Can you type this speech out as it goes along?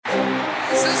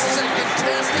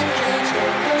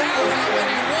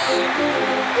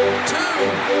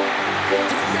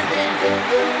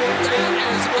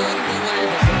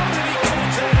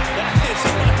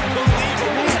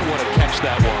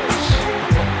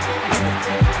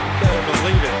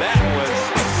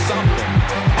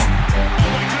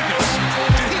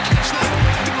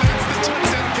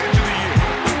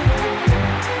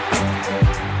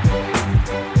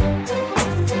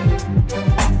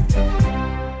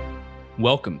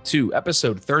Welcome to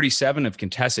episode 37 of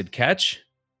Contested Catch.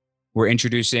 We're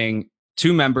introducing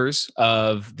two members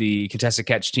of the Contested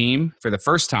Catch team for the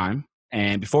first time.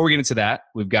 And before we get into that,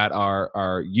 we've got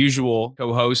our usual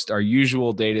co-host, our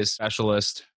usual data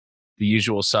specialist, the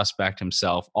usual suspect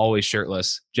himself, always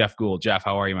shirtless, Jeff Gould. Jeff,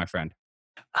 how are you, my friend?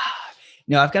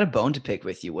 I've got a bone to pick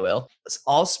with you, Will. It's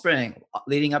all spring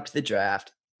leading up to the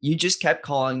draft. You just kept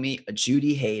calling me a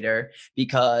Judy hater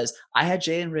because I had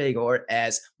Jalen Reagor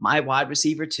as my wide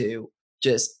receiver too.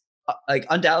 Just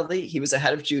undoubtedly, he was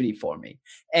ahead of Judy for me.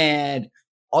 And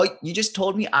you just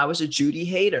told me I was a Judy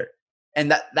hater. And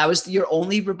that was your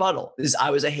only rebuttal, is I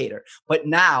was a hater. But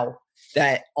now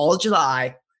that all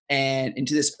July and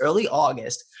into this early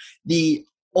August, the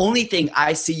only thing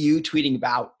I see you tweeting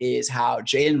about is how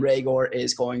Jalen Reagor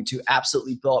is going to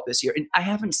absolutely blow up this year. And I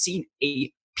haven't seen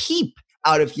a peep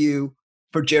out of you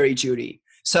for Jerry Jeudy.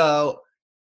 So,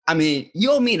 I mean, you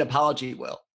owe me an apology,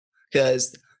 Will,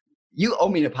 because you owe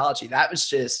me an apology. That was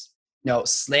just,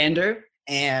 slander.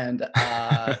 And,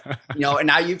 and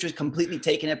now you've just completely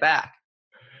taken it back.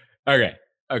 Okay.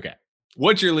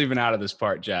 What you're leaving out of this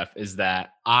part, Jeff, is that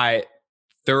I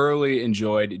thoroughly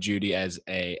enjoyed Jeudy as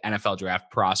a NFL draft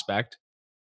prospect.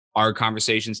 Our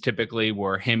conversations typically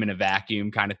were him in a vacuum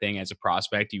kind of thing as a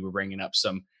prospect. You were bringing up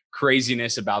some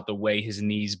craziness about the way his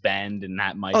knees bend, and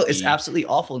that might it's absolutely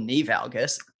awful knee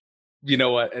valgus. You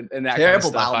know what? And that terrible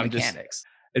kind of stuff, biomechanics.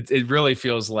 It really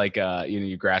feels like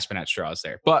you're grasping at straws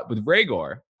there. But with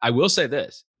Reagor, I will say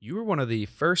this. You were one of the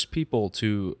first people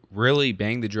to really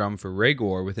bang the drum for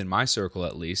Reagor within my circle,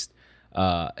 at least.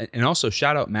 And also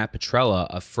shout out Matt Petrella,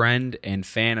 a friend and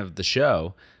fan of the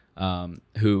show,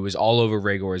 who was all over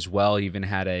Reagor as well. He even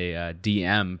had a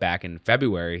DM back in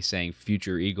February saying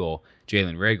future Eagle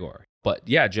Jalen Reagor. But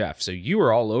yeah, Jeff, so you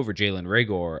were all over Jalen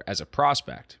Reagor as a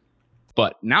prospect.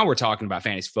 But now we're talking about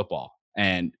fantasy football.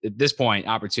 And at this point,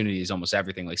 opportunity is almost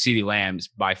everything. Like CeeDee Lamb's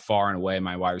by far and away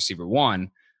my wide receiver one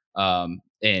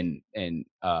in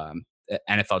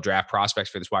NFL draft prospects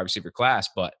for this wide receiver class.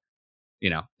 But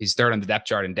he's third on the depth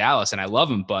chart in Dallas, and I love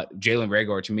him. But Jalen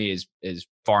Reagor to me is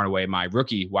far and away my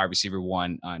rookie wide receiver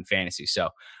one in fantasy. So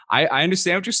I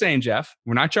understand what you're saying, Jeff.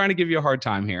 We're not trying to give you a hard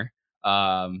time here.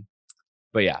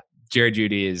 But yeah, Jerry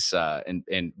Jeudy is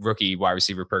in rookie wide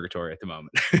receiver purgatory at the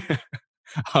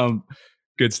moment.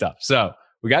 Good stuff. So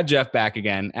we got Jeff back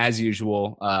again, as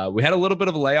usual. We had a little bit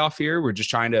of a layoff here. We're just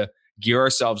trying to gear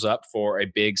ourselves up for a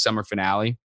big summer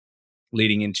finale,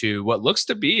 leading into what looks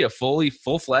to be a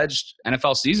full-fledged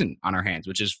NFL season on our hands,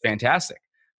 which is fantastic.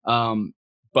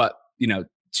 But,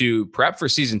 to prep for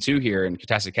season 2 here in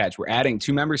Contested Catch, we're adding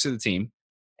 2 members to the team,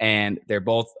 and they're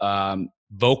both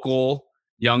vocal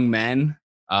young men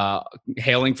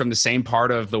hailing from the same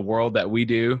part of the world that we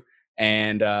do.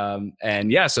 And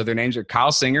yeah, so their names are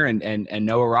Kyle Singer and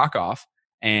Noah Rockoff.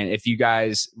 And if you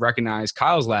guys recognize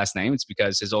Kyle's last name, it's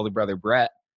because his older brother,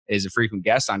 Brett, is a frequent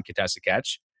guest on Contested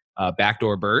Catch.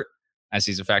 Backdoor Bert, as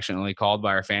he's affectionately called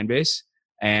by our fan base.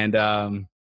 And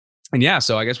yeah,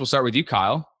 so I guess we'll start with you,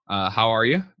 Kyle. How are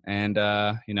you? And, what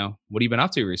have you been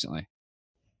up to recently?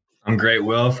 I'm great,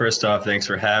 Will. First off, thanks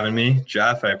for having me.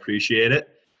 Jeff, I appreciate it.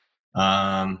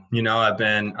 I've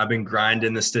been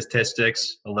grinding the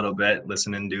statistics a little bit,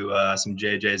 listening to some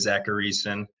JJ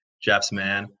Zacharyson, Jeff's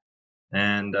man,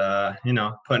 and,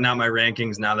 putting out my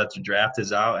rankings now that the draft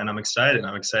is out, and I'm excited.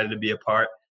 I'm excited to be a part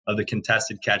of the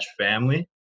Contested Catch family,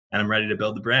 and I'm ready to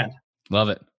build the brand. Love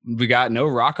it. We got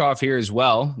Noah Rockoff here as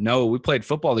well. Noah, we played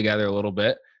football together a little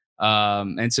bit,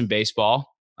 and some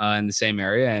baseball in the same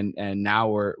area, and now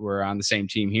we're on the same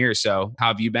team here. So how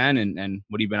have you been, and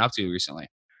what have you been up to recently?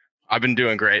 I've been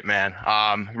doing great, man.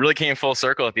 Really came full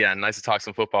circle at the end. Nice to talk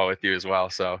some football with you as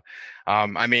well. So,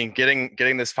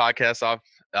 getting this podcast off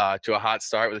to a hot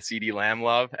start with a CeeDee Lamb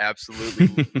love.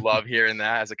 Absolutely love hearing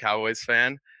that as a Cowboys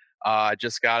fan.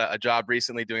 Just got a job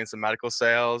recently doing some medical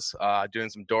sales, doing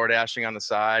some door dashing on the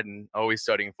side, and always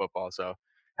studying football. So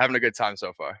having a good time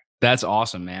so far. That's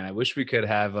awesome, man. I wish we could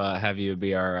have you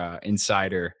be our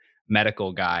insider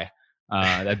medical guy.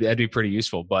 That'd be pretty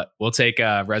useful, but we'll take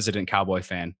a resident Cowboy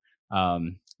fan.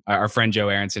 Our friend Joe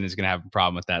Aronson is going to have a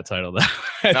problem with that title,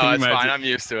 though. No, it's fine. I'm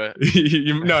used to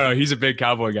it. No, he's a big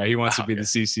Cowboy guy. He wants to be the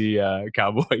CC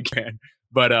Cowboy fan.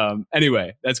 But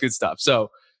anyway, that's good stuff. So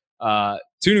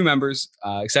 2 new members.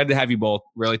 Excited to have you both.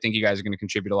 Really think you guys are going to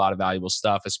contribute a lot of valuable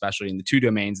stuff, especially in the 2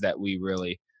 domains that we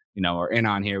really, are in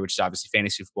on here, which is obviously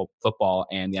fantasy football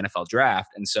and the NFL draft.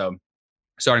 And so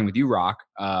starting with you, Rock,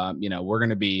 we're going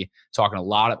to be talking a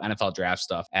lot of NFL draft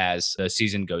stuff as the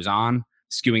season goes on,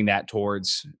 skewing that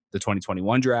towards the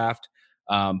 2021 draft.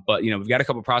 But, we've got a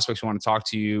couple of prospects we want to talk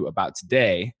to you about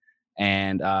today.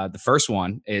 And the first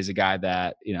one is a guy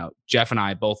that, Jeff and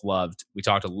I both loved. We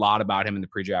talked a lot about him in the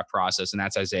pre-draft process, and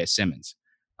that's Isaiah Simmons.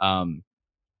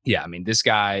 Yeah, I mean, this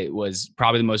guy was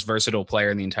probably the most versatile player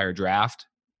in the entire draft.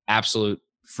 Absolute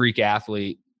freak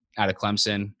athlete out of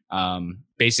Clemson.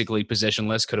 Basically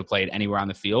positionless, could have played anywhere on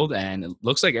the field. And it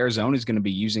looks like Arizona is going to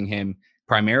be using him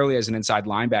primarily as an inside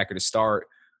linebacker to start.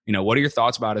 What are your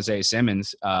thoughts about Isaiah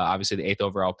Simmons? Obviously, the 8th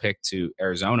overall pick to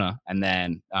Arizona. And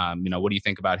then, what do you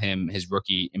think about him, his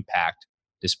rookie impact,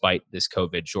 despite this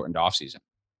COVID shortened offseason?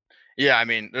 Yeah, I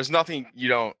mean, there's nothing you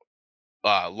don't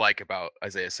like about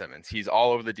Isaiah Simmons. He's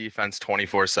all over the defense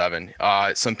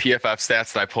 24/7. Some PFF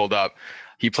stats that I pulled up.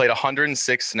 He played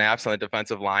 106 snaps on the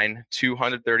defensive line,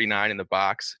 239 in the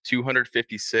box,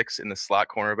 256 in the slot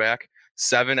cornerback,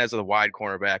 7 as a wide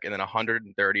cornerback, and then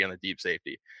 130 on the deep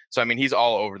safety. So, I mean, he's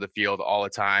all over the field all the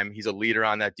time. He's a leader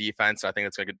on that defense. I think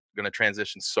it's going to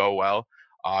transition so well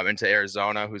into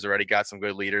Arizona, who's already got some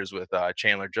good leaders with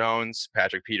Chandler Jones,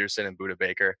 Patrick Peterson, and Budda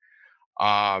Baker.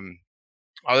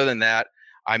 Other than that,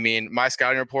 I mean, my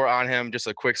scouting report on him, just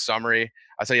a quick summary.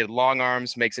 I said he had long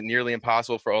arms, makes it nearly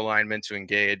impossible for O linemen to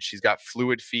engage. He's got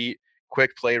fluid feet,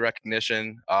 quick play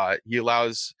recognition. He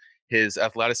allows his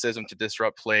athleticism to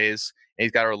disrupt plays, and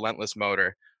he's got a relentless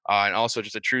motor, and also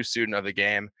just a true student of the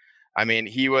game. I mean,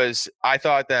 I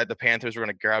thought that the Panthers were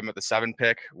going to grab him at the 7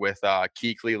 pick with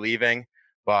Kuechly leaving,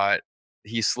 but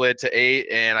he slid to 8,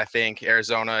 and I think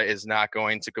Arizona is not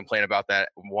going to complain about that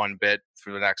one bit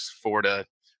for the next 4 to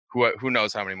who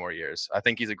knows how many more years. I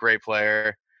think he's a great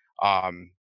player, and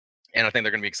I think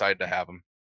they're going to be excited to have him.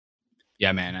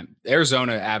 Yeah, man.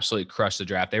 Arizona absolutely crushed the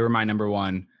draft. They were my number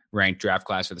 1 ranked draft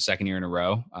class for the second year in a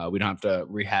row. We don't have to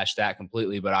rehash that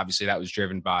completely, but obviously that was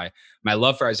driven by my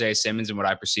love for Isaiah Simmons and what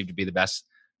I perceive to be the best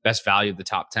value of the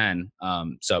top 10.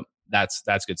 So that's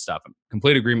good stuff. I'm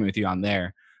complete agreement with you on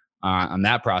there. On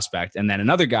that prospect. And then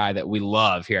another guy that we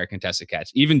love here at Contested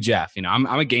Catch, even Jeff, I'm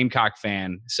a Gamecock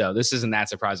fan, so this isn't that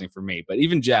surprising for me, but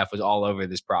even Jeff was all over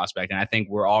this prospect. And I think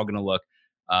we're all going to look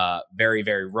very,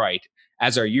 very right,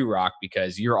 as are you, Rock,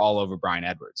 because you're all over Bryan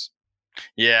Edwards.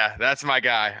 Yeah, that's my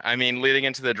guy. I mean, leading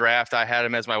into the draft, I had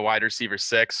him as my wide receiver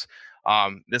 6.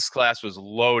 This class was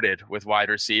loaded with wide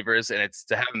receivers, and it's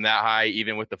to have him that high,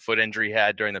 even with the foot injury he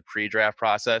had during the pre-draft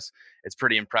process, it's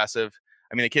pretty impressive.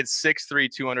 I mean, the kid's 6'3",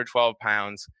 212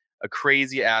 pounds, a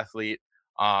crazy athlete.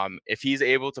 If he's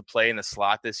able to play in the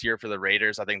slot this year for the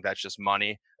Raiders, I think that's just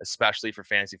money, especially for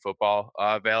fantasy football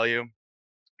value.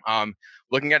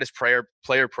 Looking at his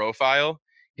player profile,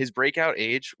 his breakout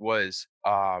age was,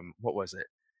 what was it?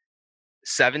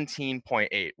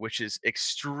 17.8, which is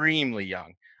extremely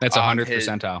young. That's 100th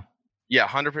percentile. Yeah,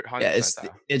 100 Yeah,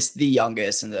 it's the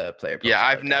youngest in the player profile. Yeah,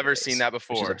 I've never seen that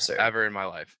before ever in my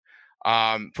life.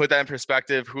 Put that in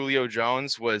perspective, Julio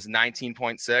Jones was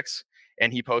 19.6,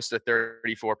 and he posted a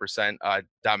 34%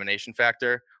 domination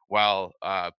factor, while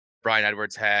Bryan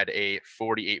Edwards had a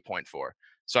 48.4.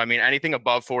 So, I mean, anything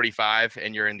above 45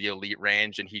 and you're in the elite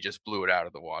range, and he just blew it out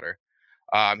of the water.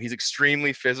 He's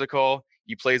extremely physical.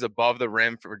 He plays above the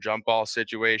rim for jump ball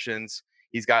situations.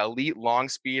 He's got elite long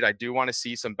speed. I do want to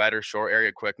see some better short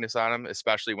area quickness on him,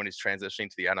 especially when he's transitioning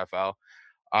to the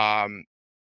NFL.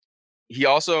 He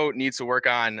also needs to work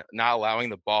on not allowing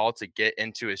the ball to get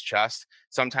into his chest.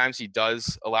 Sometimes he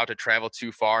does allow it to travel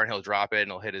too far, and he'll drop it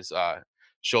and he'll hit his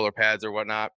shoulder pads or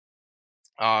whatnot.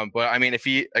 But I mean, if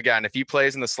he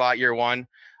plays in the slot year 1,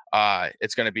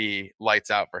 it's going to be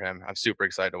lights out for him. I'm super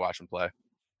excited to watch him play.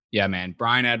 Yeah, man.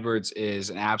 Bryan Edwards is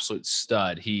an absolute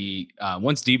stud. He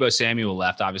once Deebo Samuel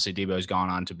left, obviously Deebo's gone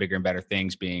on to bigger and better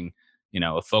things, being,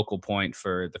 a focal point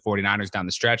for the 49ers down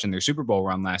the stretch in their Super Bowl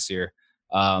run last year.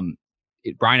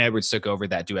 Bryan Edwards took over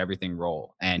that do everything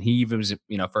role. And he even was,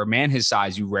 for a man his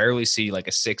size, you rarely see like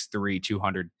a 6'3",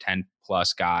 210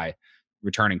 plus guy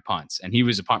returning punts. And he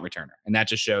was a punt returner. And that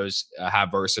just shows how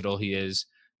versatile he is.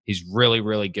 He's really,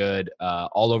 really good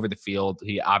all over the field.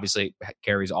 He obviously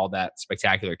carries all that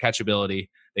spectacular catchability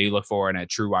that you look for in a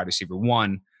true wide receiver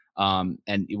 1. And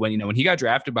when he got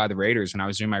drafted by the Raiders, when I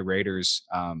was doing my Raiders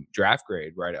draft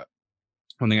grade write-up,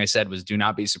 one thing I said was, do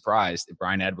not be surprised if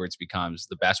Bryan Edwards becomes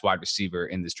the best wide receiver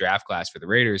in this draft class for the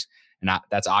Raiders. And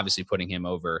that's obviously putting him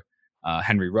over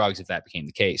Henry Ruggs if that became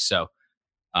the case. So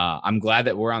I'm glad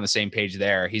that we're on the same page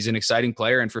there. He's an exciting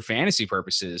player. And for fantasy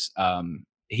purposes,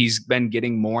 he's been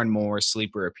getting more and more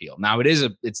sleeper appeal. Now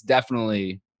it's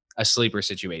definitely a sleeper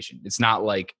situation. It's not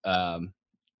like, Jalen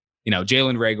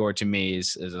Reagor to me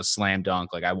is a slam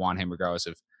dunk. Like, I want him regardless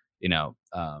of,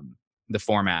 the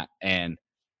format. And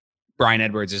Bryan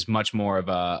Edwards is much more of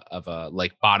a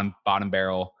like bottom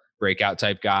barrel breakout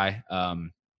type guy.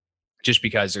 just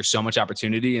because there's so much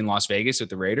opportunity in Las Vegas with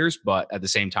the Raiders. But at the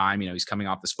same time, he's coming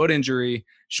off this foot injury,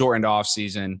 shortened off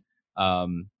season.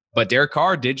 But Derek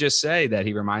Carr did just say that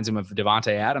he reminds him of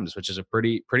Devontae Adams, which is a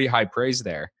pretty high praise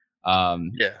there.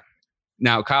 Yeah.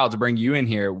 Now, Kyle, to bring you in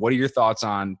here, what are your thoughts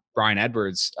on Brian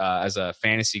Edwards as a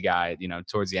fantasy guy,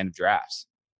 towards the end of drafts?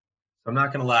 I'm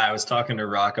not going to lie. I was talking to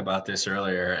Rock about this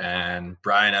earlier, and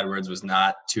Brian Edwards was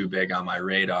not too big on my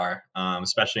radar,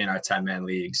 especially in our 10-man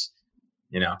leagues.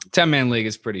 10-man league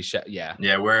is pretty yeah.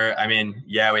 Yeah,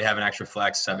 we have an extra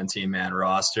flex 17-man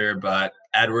roster, but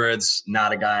Edwards,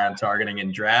 not a guy I'm targeting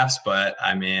in drafts. But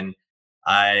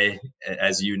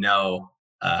as you know,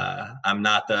 I'm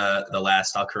not the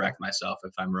last. I'll correct myself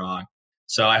if I'm wrong.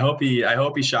 So I hope he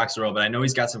shocks the world, but I know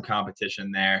he's got some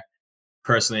competition there.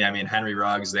 Personally, Henry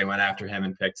Ruggs, they went after him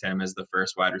and picked him as the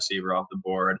first wide receiver off the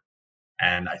board,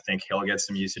 and I think he'll get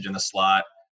some usage in the slot.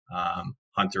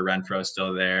 Hunter Renfrow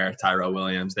still there, Tyrell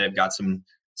Williams. They've got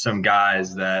some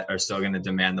guys that are still going to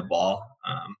demand the ball.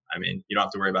 You don't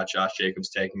have to worry about Josh Jacobs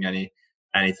taking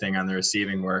anything on the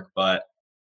receiving work, but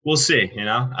we'll see.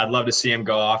 I'd love to see him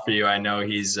go off for you. I know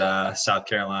he's a South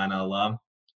Carolina alum,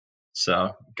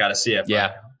 so got to see it.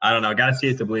 Yeah, I don't know. Got to see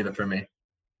it to believe it for me.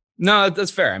 No, that's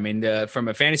fair. From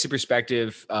a fantasy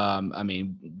perspective,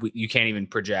 you can't even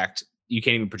project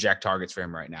targets for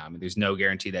him right now. There's no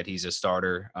guarantee that he's a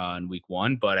starter in week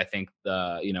 1, but I think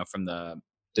from the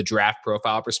draft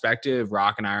profile perspective,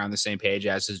 Rock and I are on the same page,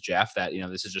 as is Jeff, that,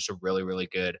 this is just a really, really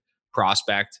good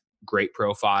prospect, great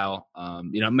profile.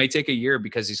 It may take a year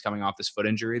because he's coming off this foot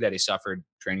injury that he suffered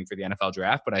training for the NFL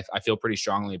draft, but I feel pretty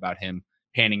strongly about him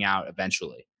panning out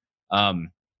eventually. Now,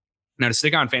 to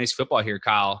stick on fantasy football here,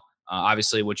 Kyle,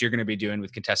 obviously what you're going to be doing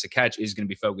with Contested Catch is going to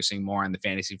be focusing more on the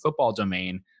fantasy football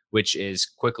domain, which is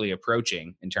quickly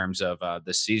approaching in terms of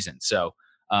this season. So,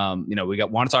 want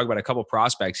to talk about a couple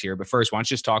prospects here, but first, why don't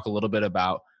you just talk a little bit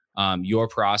about your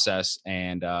process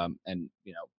and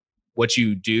what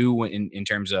you do in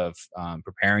terms of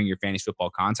preparing your fantasy football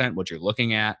content, what you're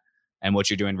looking at, and what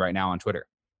you're doing right now on Twitter.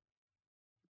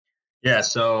 Yeah,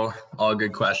 so all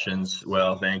good questions,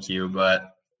 Will. Thank you.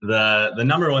 But the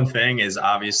number one thing is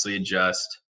obviously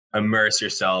just immerse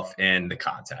yourself in the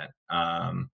content.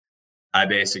 I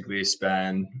basically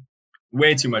spend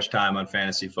way too much time on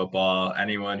fantasy football.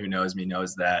 Anyone who knows me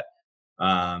knows that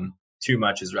too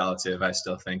much is relative. I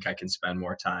still think I can spend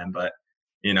more time, but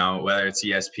whether it's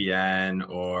ESPN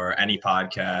or any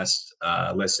podcast,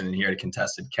 listening here to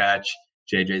Contested Catch,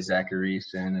 JJ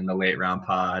Zacharyson and the Late Round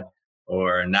Pod,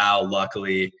 or now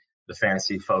luckily the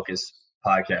Fantasy Focus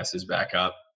podcast is back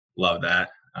up. Love that.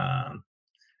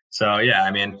 So yeah,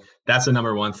 that's the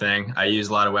number one thing. I use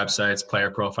a lot of websites,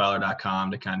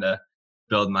 playerprofiler.com, to kind of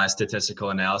build my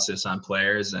statistical analysis on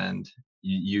players, and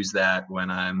use that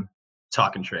when I'm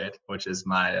talking trade, which is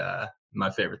my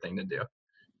favorite thing to do.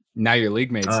 Now your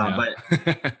league mates know.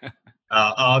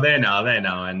 They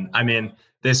know. And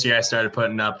this year I started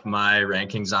putting up my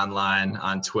rankings online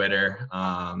on Twitter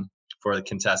for the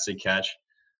Contested Catch.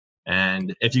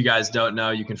 And if you guys don't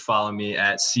know, you can follow me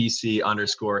at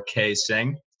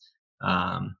CC_KSing.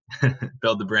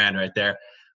 Build the brand right there.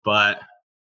 But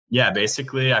yeah,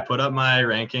 basically I put up my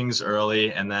rankings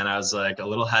early, and then I was like a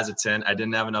little hesitant. I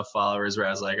didn't have enough followers where I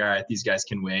was like, all right, these guys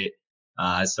can wait.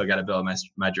 I still got to build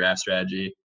my draft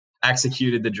strategy.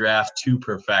 Executed the draft to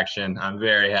perfection. I'm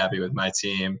very happy with my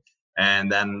team.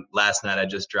 And then last night I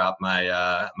just dropped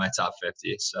my my top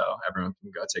 50. So everyone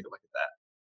can go take a look at that.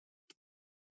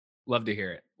 Love to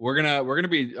hear it. We're gonna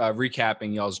be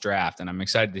recapping y'all's draft, and I'm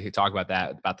excited to talk about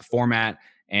that, about the format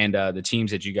and the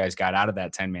teams that you guys got out of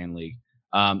that 10-man league.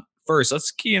 First,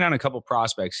 let's key in on a couple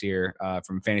prospects here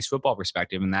from a fantasy football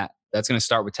perspective, and that's going to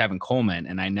start with Tevin Coleman.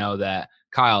 And I know that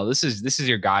Kyle, this is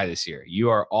your guy this year. You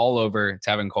are all over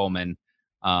Tevin Coleman.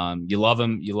 You love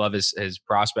him. You love his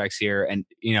prospects here, and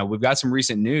we've got some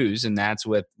recent news, and that's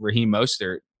with Raheem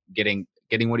Mostert getting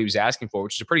what he was asking for,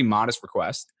 which is a pretty modest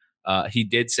request. He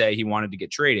did say he wanted to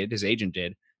get traded. His agent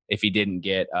did, if he didn't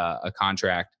get a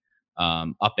contract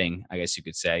upping, I guess you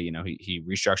could say. He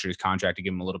restructured his contract to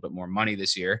give him a little bit more money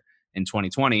this year in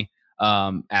 2020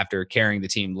 after carrying the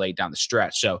team late down the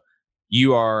stretch. So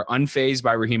you are unfazed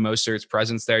by Raheem Mostert's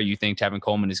presence there. You think Tevin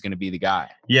Coleman is going to be the guy?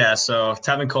 Yeah, so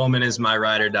Tevin Coleman is my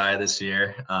ride or die this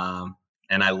year.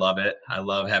 And I love it. I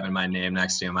love having my name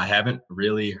next to him. I haven't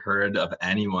really heard of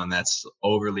anyone that's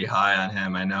overly high on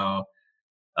him. I know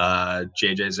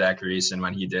JJ Zacharyson,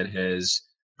 when he did his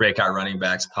breakout running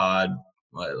backs pod,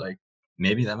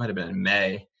 maybe that might have been in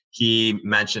May, he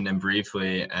mentioned him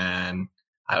briefly, and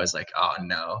I was like, oh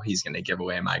no, he's going to give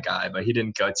away my guy, but he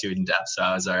didn't go too in depth, so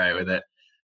I was all right with it.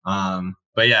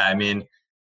 But yeah,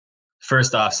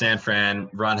 first off, San Fran,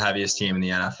 run heaviest team in the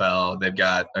NFL. They've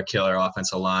got a killer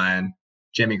offensive line.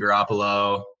 Jimmy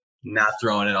Garoppolo, not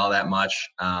throwing it all that much,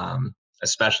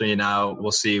 especially now.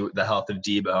 We'll see the health of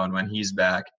Debo and when he's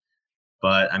back.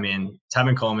 But I mean,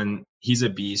 Tevin Coleman, he's a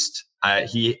beast.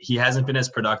 He hasn't been as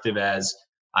productive as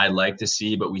I'd like to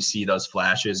see, but we see those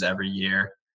flashes every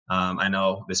year. I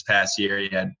know this past year he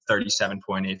had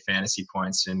 37.8 fantasy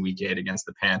points in Week 8 against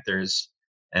the Panthers,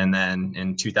 and then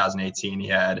in 2018 he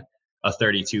had a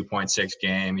 32.6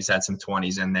 game. He's had some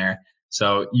 20s in there,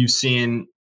 so you've seen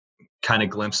kind of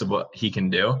glimpse of what he can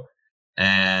do.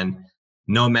 And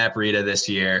no Matt Breida this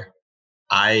year.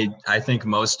 I think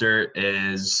Mostert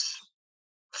is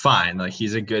fine. Like,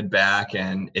 he's a good back,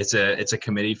 and it's a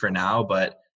committee for now.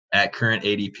 But at current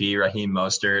ADP, Raheem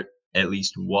Mostert at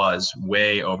least was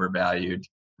way overvalued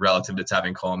relative to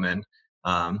Tevin Coleman.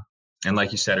 And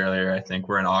like you said earlier, I think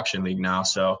we're in auction league now,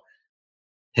 so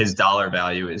his dollar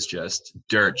value is just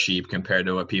dirt cheap compared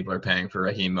to what people are paying for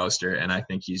Raheem Mostert. And I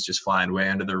think he's just flying way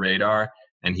under the radar,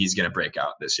 and he's going to break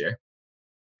out this year.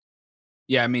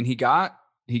 Yeah, I mean, he got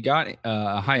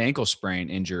a high ankle sprain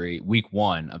injury week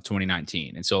 1 of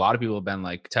 2019. And so a lot of people have been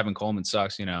like, Tevin Coleman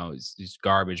sucks, he's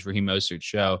garbage. Raheem Mostert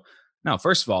show. No,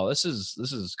 first of all, this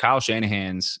is Kyle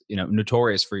Shanahan's,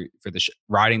 notorious for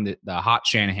riding the hot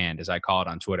Shanahan, as I call it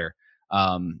on Twitter.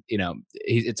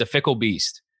 It's a fickle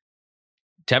beast.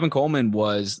 Tevin Coleman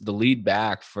was the lead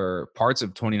back for parts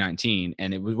of 2019,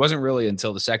 and it wasn't really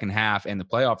until the second half and the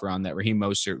playoff round that Raheem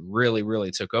Mostert really,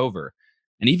 really took over.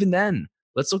 And even then,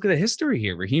 let's look at the history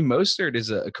here. Raheem Mostert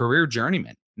is a career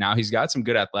journeyman. Now, he's got some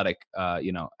good athletic,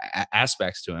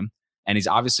 aspects to him, and he's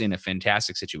obviously in a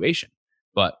fantastic situation.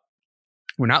 But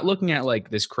we're not looking at like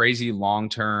this crazy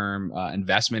long-term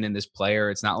investment in this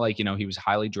player. It's not like, he was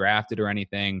highly drafted or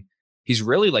anything. He's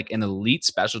really like an elite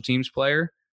special teams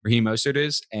player, Raheem Mostert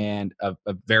is, and a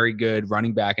very good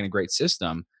running back in a great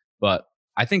system. But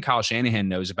I think Kyle Shanahan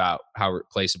knows about how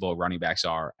replaceable running backs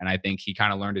are. And I think he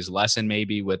kind of learned his lesson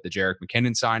maybe with the Jerick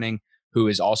McKinnon signing, who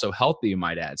is also healthy, you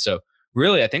might add. So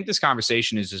really, I think this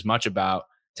conversation is as much about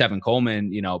Tevin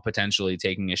Coleman, potentially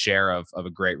taking a share of a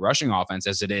great rushing offense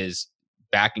as it is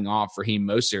backing off Raheem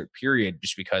Mostert, period.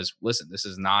 Just because, listen, this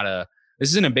is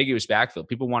an ambiguous backfield.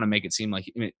 People want to make it seem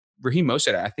like Raheem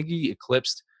Mostert, I think he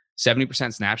eclipsed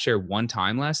 70% snap share one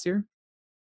time last year.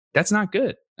 That's not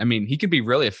good. I mean, he could be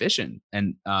really efficient.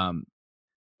 And,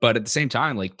 but at the same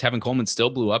time, like, Tevin Coleman still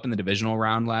blew up in the divisional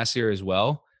round last year as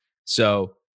well.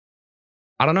 So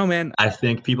I don't know, man. I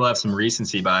think people have some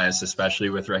recency bias, especially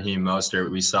with Raheem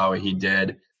Mostert. We saw what he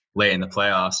did late in the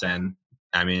playoffs, and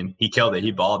I mean, he killed it.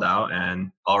 He balled out,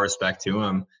 and all respect to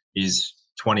him. He's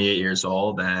 28 years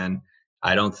old, and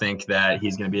I don't think that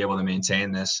he's going to be able to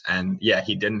maintain this. And yeah,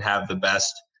 he didn't have the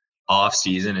best off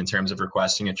season in terms of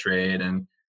requesting a trade and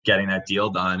getting that deal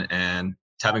done. And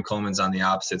Tevin Coleman's on the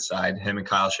opposite side. Him and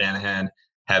Kyle Shanahan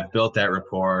have built that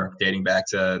rapport dating back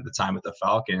to the time with the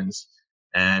Falcons.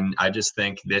 And I just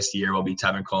think this year will be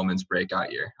Tevin Coleman's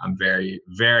breakout year. I'm very,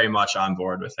 very much on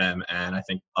board with him, and I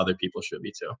think other people should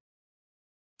be too.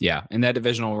 Yeah, in that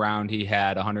divisional round, he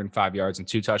had 105 yards and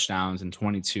 2 touchdowns and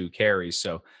 22 carries.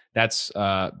 So that's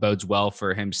bodes well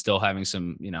for him still having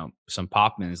some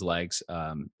pop in his legs.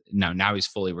 Now he's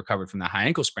fully recovered from that high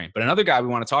ankle sprain. But another guy we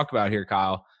want to talk about here,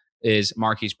 Kyle, is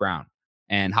Marquise Brown.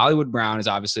 And Hollywood Brown is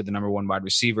obviously the number 1 wide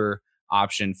receiver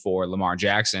option for Lamar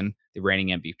Jackson, the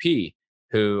reigning MVP,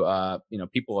 who,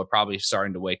 people are probably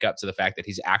starting to wake up to the fact that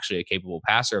he's actually a capable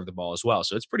passer of the ball as well.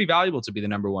 So it's pretty valuable to be the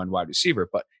number 1 wide receiver,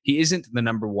 but he isn't the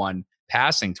number 1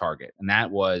 passing target. And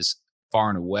that was far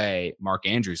and away Mark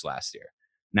Andrews last year.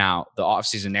 Now, the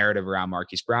offseason narrative around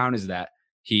Marquise Brown is that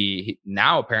he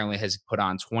now apparently has put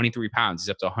on 23 pounds. He's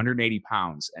up to 180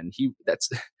 pounds. And that's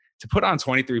to put on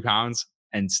 23 pounds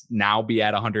and now be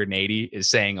at 180 is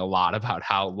saying a lot about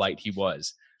how light he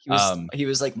was. He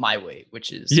was like my weight,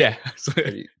 which is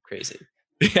pretty crazy.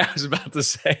 Yeah, I was about to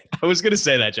say. I was going to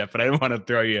say that, Jeff, but I didn't want to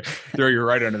throw you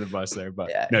right under the bus there.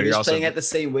 But yeah, no, he was you're also playing at the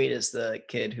same weight as the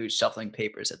kid who's shuffling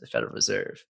papers at the Federal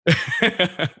Reserve.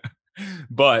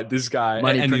 But this guy,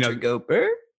 money printer go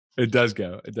burr. It does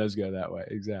go that way,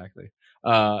 exactly.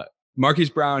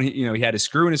 Marquise Brown, he had a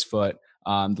screw in his foot,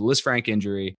 the Liz Frank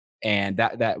injury. And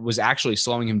that was actually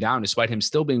slowing him down, despite him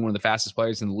still being one of the fastest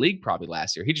players in the league probably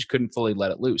last year. He just couldn't fully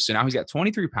let it loose. So now he's got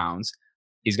 23 pounds.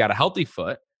 He's got a healthy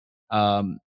foot.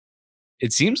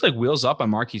 It seems like wheels up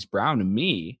on Marquise Brown to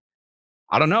me.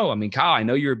 I don't know. I mean, Kyle, I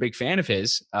know you're a big fan of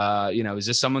his. Is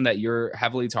this someone that you're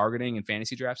heavily targeting in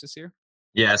fantasy drafts this year?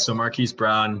 Yeah, so Marquise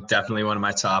Brown, definitely one of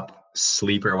my top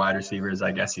sleeper wide receivers,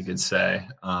 I guess you could say.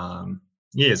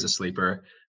 He is a sleeper.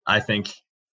 I think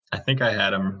I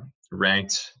had him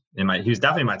ranked he was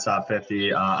definitely my top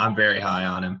 50. I'm very high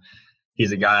on him.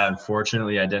 He's a guy,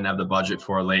 unfortunately, I didn't have the budget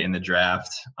for late in the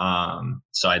draft.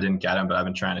 So I didn't get him, but I've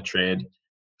been trying to trade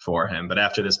for him. But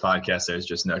after this podcast, there's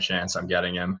just no chance I'm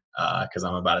getting him because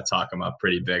I'm about to talk him up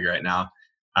pretty big right now.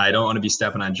 I don't want to be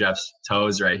stepping on Jeff's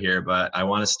toes right here, but I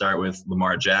want to start with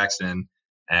Lamar Jackson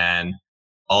and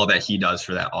all that he does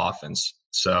for that offense.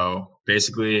 So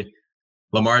basically,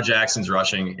 Lamar Jackson's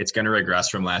rushing, it's going to regress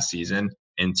from last season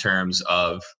in terms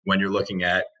of when you're looking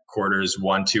at quarters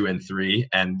 1, 2, and 3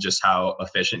 and just how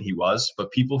efficient he was.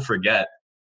 But people forget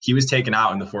he was taken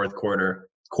out in the fourth quarter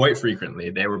quite frequently.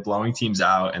 They were blowing teams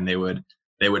out and they would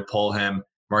pull him.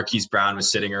 Marquise Brown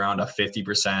was sitting around a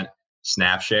 50%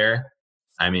 snap share.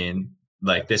 I mean,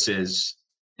 like, this is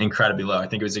incredibly low. I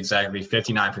think it was exactly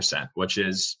 59%, which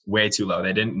is way too low.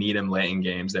 They didn't need him late in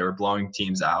games. They were blowing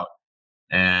teams out.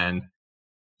 And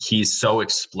he's so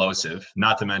explosive,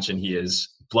 not to mention he is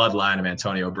bloodline of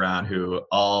Antonio Brown, who,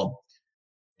 all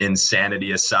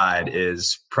insanity aside,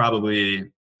 is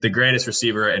probably the greatest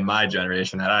receiver in my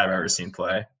generation that I've ever seen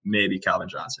play. Maybe Calvin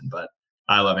Johnson, but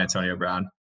I love Antonio Brown.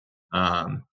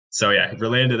 So yeah,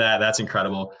 related to that, that's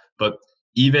incredible. But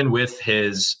even with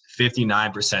his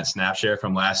 59% snap share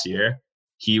from last year,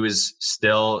 he was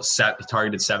still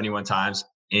targeted 71 times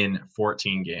in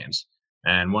 14 games.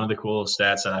 And one of the cool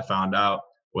stats that I found out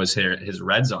was his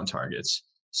red zone targets.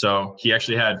 So he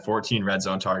actually had 14 red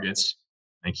zone targets.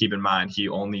 And keep in mind, he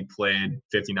only played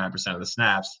 59% of the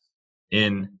snaps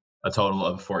in a total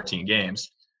of 14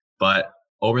 games. But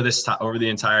over the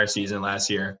entire season last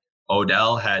year,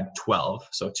 Odell had 12,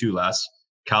 so 2 less.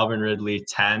 Calvin Ridley,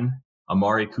 10.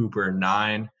 Amari Cooper,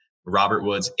 9. Robert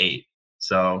Woods, 8.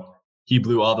 So he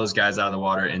blew all those guys out of the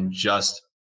water in just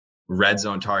red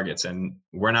zone targets. And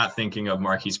we're not thinking of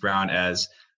Marquise Brown as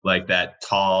like that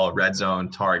tall red zone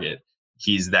target.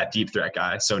 He's that deep threat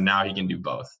guy. So now he can do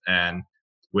both. And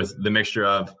with the mixture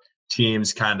of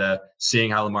teams kind of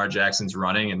seeing how Lamar Jackson's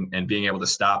running and being able to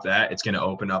stop that, it's going to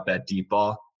open up that deep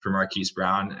ball for Marquise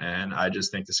Brown. And I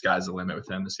just think the sky's the limit with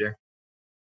him this year.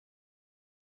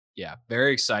 Yeah,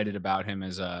 very excited about him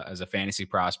as a fantasy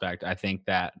prospect. I think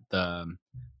that the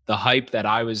hype that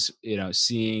I was,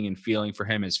 seeing and feeling for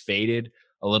him has faded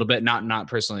a little bit. Not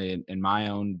personally in my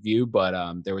own view,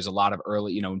 but there was a lot of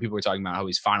early, when people were talking about how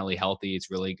he's finally healthy, it's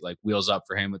really like wheels up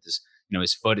for him with this,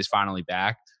 his foot is finally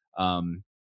back.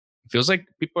 It feels like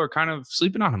people are kind of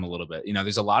sleeping on him a little bit.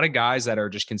 There's a lot of guys that are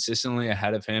just consistently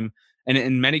ahead of him, and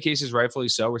in many cases, rightfully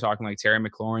so. We're talking like Terry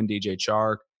McLaurin, DJ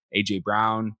Chark, AJ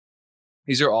Brown.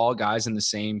 These are all guys in the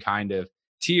same kind of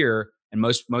tier, and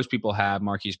most people have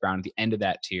Marquise Brown at the end of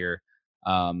that tier.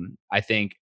 I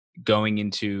think going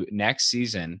into next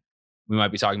season, we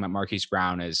might be talking about Marquise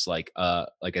Brown as like a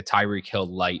Tyreek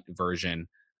Hill light version,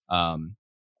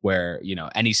 where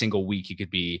any single week he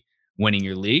could be winning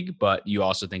your league, but you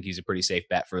also think he's a pretty safe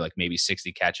bet for like maybe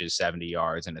 60 catches, 70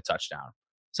 yards, and a touchdown,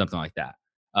 something like that.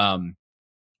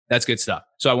 That's good stuff.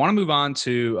 So I want to move on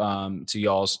to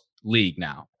y'all's league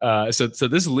now. So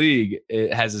this league,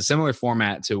 it has a similar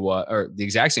format to or the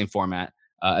exact same format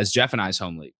as Jeff and I's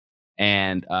home league.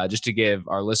 And just to give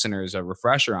our listeners a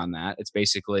refresher on that, it's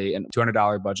basically a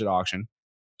 $200 budget auction.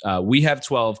 We have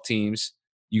 12 teams.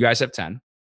 You guys have 10.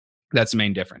 That's the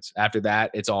main difference. After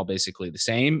that, it's all basically the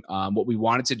same. What we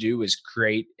wanted to do is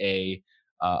create a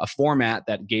format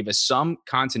that gave us some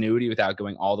continuity without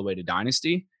going all the way to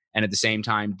dynasty, and at the same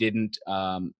time didn't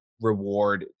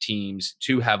reward teams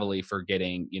too heavily for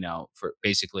getting, for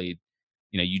basically,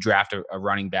 you draft a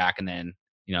running back and then,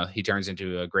 he turns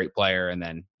into a great player and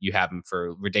then you have him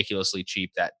for ridiculously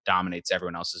cheap that dominates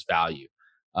everyone else's value.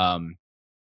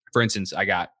 For instance, I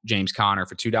got James Conner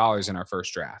for $2 in our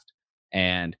first draft,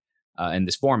 and in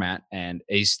this format, and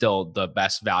he's still the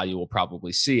best value we'll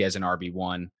probably see as an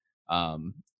RB1.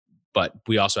 But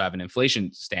we also have an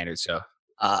inflation standard. So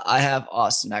I have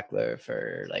Austin Eckler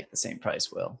for like the same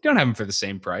price, Will. You don't have him for the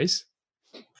same price.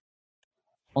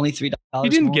 Only $3. You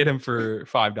didn't get him for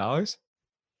 $5.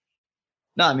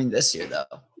 No, I mean this year though.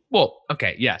 Well,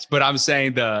 okay, yes, but I'm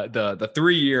saying the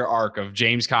 3-year arc of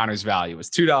James Conner's value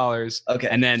was $2. Okay,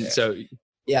 and then fair.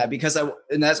 Yeah,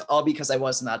 and that's all because I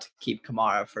was not to keep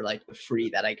Kamara for like the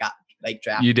free that I got like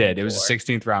drafted. You did. It was a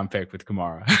 16th round pick with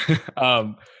Kamara.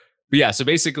 But yeah, so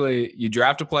basically you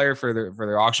draft a player for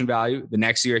their auction value. The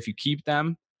next year, if you keep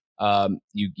them,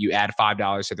 you add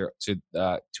 $5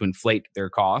 to inflate their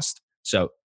cost. So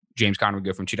James Conner would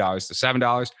go from $2 to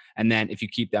 $7. And then if you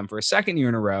keep them for a second year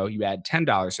in a row, you add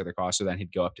 $10 to their cost. So then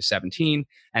he'd go up to $17.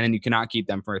 And then you cannot keep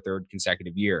them for a third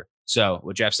consecutive year. So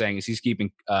what Jeff's saying is he's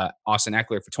keeping Austin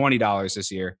Eckler for $20 this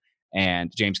year,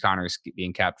 and James Conner is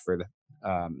being kept for the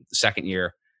second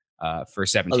year for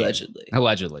 17.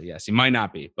 Allegedly, yes, he might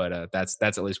not be, but that's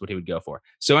at least what he would go for.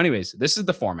 So, anyways, this is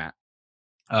the format.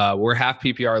 We're half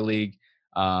PPR league.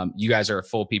 You guys are a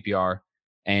full PPR,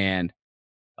 and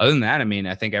other than that, I mean,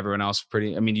 I think everyone else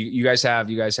pretty. I mean, you guys have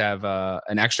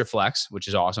an extra flex, which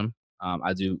is awesome.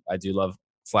 I do love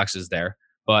flexes there.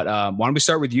 But why don't we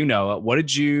start with you, Noah? What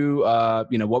did you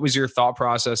what was your thought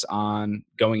process on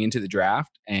going into the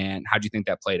draft, and how do you think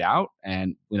that played out?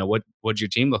 And what did your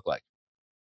team look like?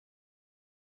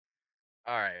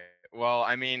 All right. Well,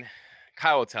 I mean,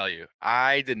 Kyle will tell you,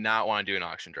 I did not want to do an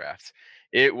auction draft.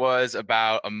 It was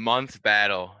about a month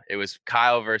battle. It was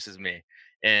Kyle versus me,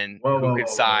 and who could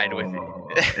side with me.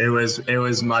 It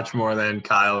was much more than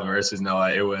Kyle versus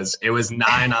Noah. It was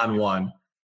 9-on-1.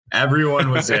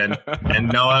 Everyone was in,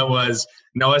 and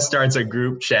Noah starts a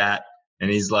group chat, and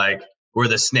he's like, "We're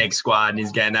the Snake Squad," and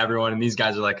he's getting everyone, and these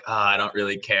guys are like, "Oh, I don't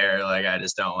really care. Like, I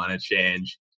just don't want to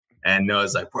change." And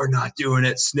Noah's like, "We're not doing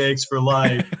it. Snakes for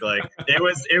life." Like, it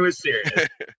was serious.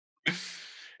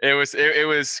 It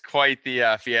was quite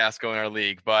the fiasco in our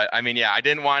league, but I mean, yeah, I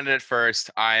didn't want it at first.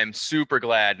 I am super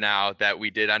glad now that we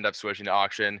did end up switching to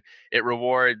auction. It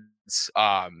rewards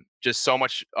just so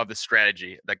much of the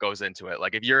strategy that goes into it.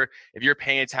 Like if you're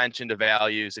paying attention to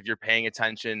values, if you're paying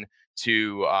attention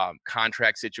to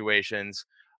contract situations,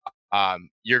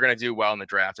 you're going to do well in the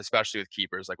draft, especially with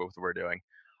keepers like what we're doing.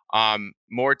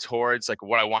 More towards like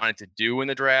what I wanted to do in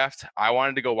the draft, I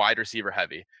wanted to go wide receiver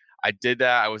heavy. I did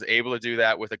that. I was able to do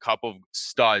that with a couple of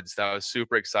studs that I was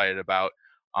super excited about.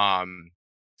 I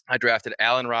drafted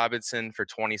Allen Robinson for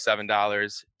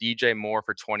 $27, DJ Moore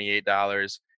for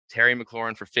 $28, Terry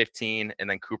McLaurin for $15, and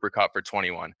then Cooper Kupp for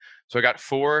 $21. So I got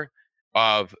four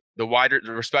of the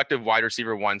respective wide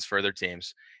receiver ones for their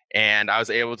teams. And I was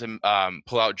able to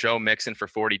pull out Joe Mixon for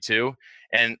 $42.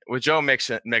 And with Joe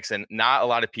Mixon, not a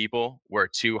lot of people were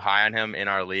too high on him in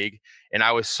our league. And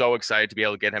I was so excited to be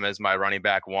able to get him as my running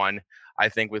back one. I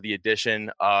think with the addition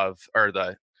of, or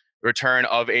the return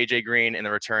of AJ Green and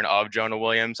the return of Jonah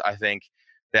Williams, I think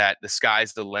that the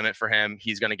sky's the limit for him.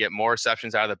 He's going to get more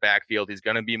receptions out of the backfield. He's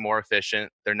going to be more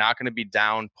efficient. They're not going to be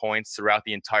down points throughout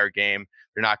the entire game.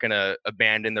 They're not going to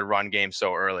abandon the run game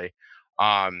so early.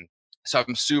 So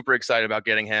I'm super excited about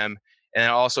getting him. And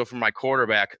then also for my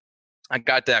quarterback, I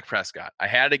got Dak Prescott. I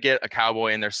had to get a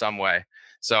Cowboy in there some way.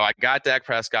 So I got Dak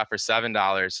Prescott for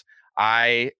 $7.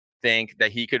 I think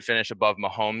that he could finish above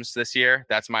Mahomes this year.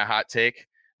 That's my hot take.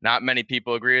 Not many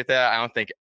people agree with that. I don't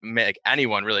think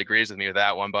anyone really agrees with me with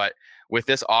that one. But with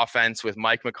this offense, with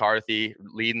Mike McCarthy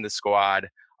leading the squad,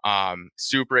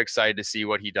 super excited to see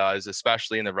what he does,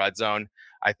 especially in the red zone.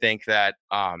 I think that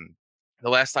the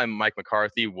last time Mike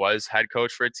McCarthy was head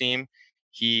coach for a team,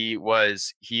 he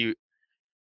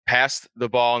passed the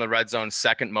ball in the red zone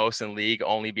second most in the league,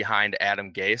 only behind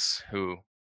Adam Gase, who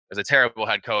is a terrible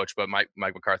head coach, but Mike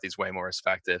McCarthy's way more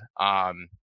respected.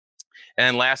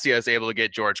 And lastly, I was able to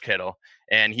get George Kittle,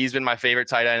 and he's been my favorite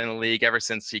tight end in the league ever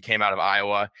since he came out of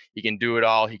Iowa. He can do it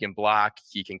all. He can block.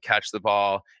 He can catch the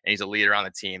ball, and he's a leader on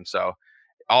the team. So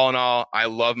all in all, I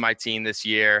love my team this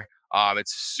year.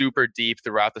 It's super deep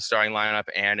throughout the starting lineup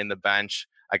and in the bench.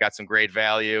 I got some great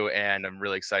value, and I'm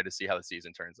really excited to see how the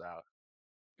season turns out.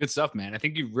 Good stuff, man. I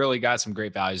think you really got some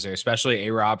great values there, especially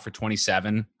A-Rob for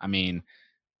 27. I mean,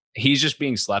 he's just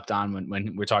being slept on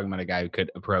when we're talking about a guy who could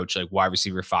approach like wide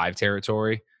receiver 5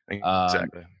 territory.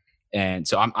 Exactly. And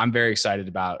so I'm very excited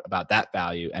about that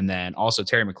value. And then also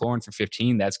Terry McLaurin for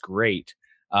 15. That's great.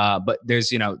 But there's,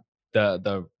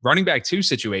 the running back 2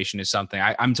 situation is something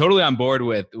I'm totally on board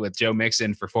with Joe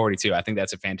Mixon for 42. I think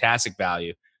that's a fantastic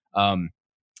value.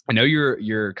 I know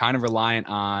you're kind of reliant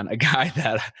on a guy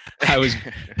that I was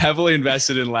heavily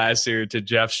invested in last year, to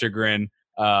Jeff's chagrin,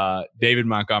 David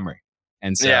Montgomery.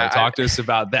 And so talk to us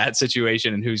about that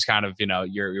situation and who's kind of,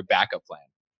 your backup plan.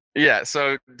 Yeah,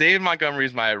 so David Montgomery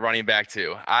is my running back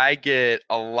too. I get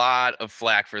a lot of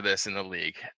flack for this in the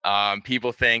league.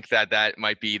 People think that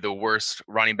might be the worst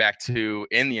running back two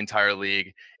in the entire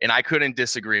league, and I couldn't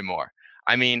disagree more.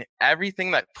 I mean,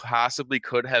 everything that possibly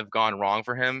could have gone wrong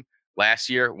for him last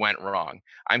year went wrong.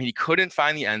 I mean, he couldn't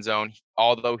find the end zone,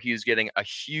 although he was getting a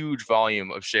huge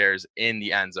volume of shares in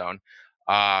the end zone.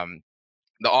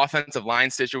 The offensive line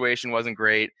situation wasn't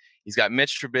great. He's got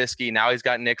Mitch Trubisky. Now he's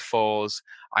got Nick Foles.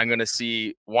 I'm going to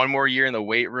see one more year in the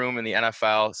weight room in the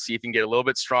NFL, see if he can get a little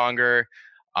bit stronger.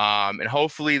 And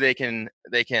hopefully they can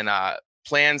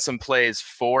plan some plays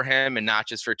for him and not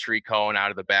just for Tariq Cohen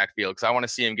out of the backfield, because I want to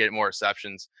see him get more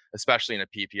receptions, especially in a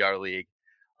PPR league.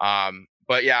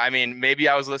 But yeah, I mean, maybe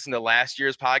I was listening to last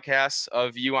year's podcast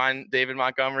of you on David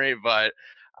Montgomery, but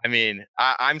I mean,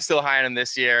 I'm still high on him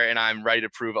this year, and I'm ready to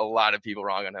prove a lot of people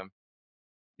wrong on him.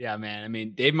 Yeah, man. I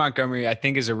mean, Dave Montgomery, I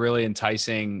think, is a really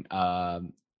enticing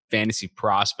fantasy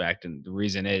prospect, and the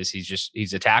reason is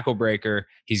he's a tackle breaker.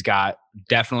 He's got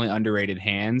definitely underrated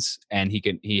hands, and he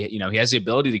has the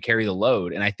ability to carry the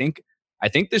load. And I think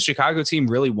the Chicago team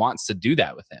really wants to do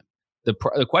that with him.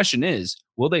 The question is,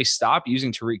 will they stop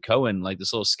using Tariq Cohen like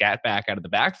this little scat back out of the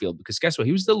backfield? Because guess what?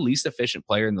 He was the least efficient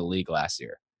player in the league last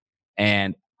year.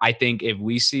 And I think if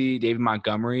we see David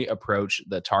Montgomery approach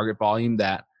the target volume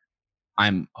that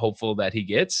I'm hopeful that he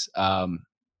gets,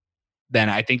 then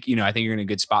I think you're in a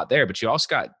good spot there. But you also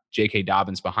got J.K.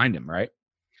 Dobbins behind him, right?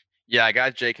 Yeah, I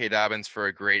got J.K. Dobbins for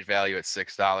a great value at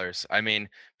 $6. I mean,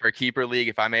 for a keeper league,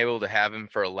 if I'm able to have him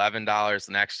for $11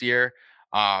 next year,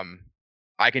 um,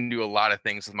 I can do a lot of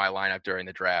things with my lineup during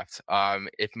the draft.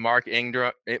 If Mark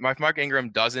Ingram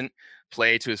doesn't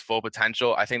play to his full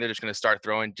potential, I think they're just going to start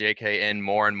throwing J.K. in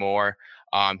more and more.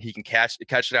 He can catch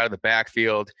it out of the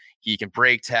backfield. He can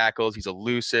break tackles. He's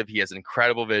elusive. He has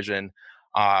incredible vision.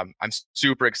 I'm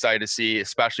super excited to see,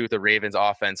 especially with the Ravens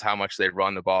offense, how much they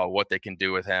run the ball, what they can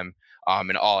do with him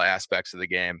in all aspects of the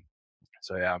game.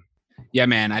 So, yeah. Yeah,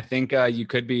 man. I think you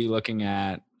could be looking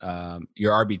at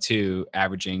your RB2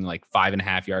 averaging like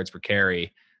 5.5 yards per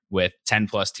carry with 10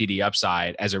 plus TD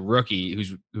upside as a rookie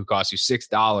who costs you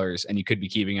 $6, and you could be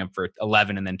keeping him for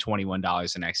 11 and then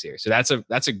 $21 the next year. So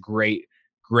that's a great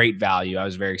value. I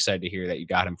was very excited to hear that you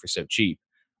got him for so cheap.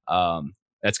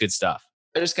 That's good stuff.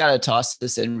 I just gotta toss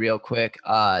this in real quick.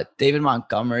 David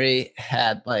Montgomery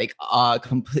had like a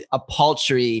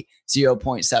paltry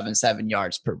 0.77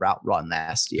 yards per route run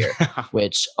last year,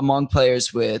 which among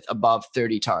players with above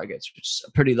 30 targets, which is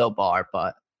a pretty low bar,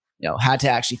 but had to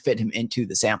actually fit him into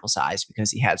the sample size because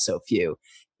he had so few.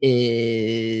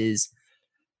 It's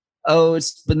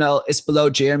below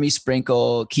Jeremy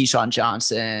Sprinkle, Keyshawn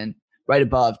Johnson, right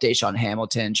above Deshaun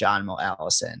Hamilton, John Mo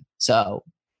Allison. So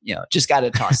just got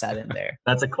to toss that in there.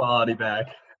 That's a quality back.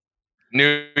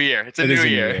 New year. It is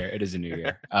a new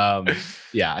year.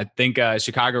 Yeah, I think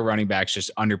Chicago running backs just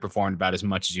underperformed about as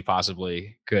much as you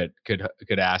possibly could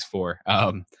ask for.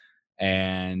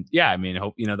 And yeah, I mean,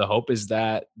 the hope is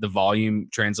that the volume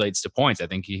translates to points. I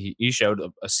think he showed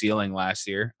a ceiling last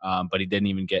year, but he didn't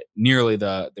even get nearly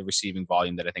the receiving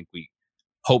volume that I think we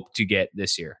hope to get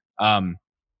this year.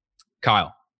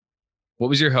 Kyle, what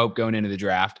was your hope going into the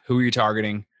draft? Who were you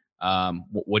targeting?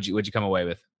 What'd you come away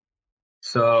with?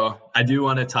 So I do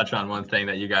want to touch on one thing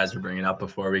that you guys were bringing up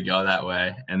before we go that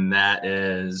way, and that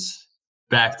is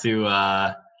back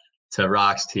to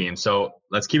Rock's team. So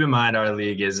let's keep in mind our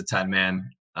league is a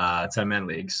 10-man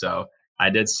league. So I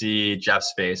did see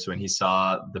Jeff's face when he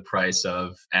saw the price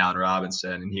of Allen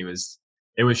Robinson, and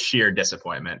it was sheer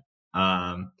disappointment.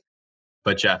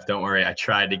 But Jeff, don't worry, I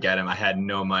tried to get him. I had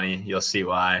no money. You'll see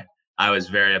why. I was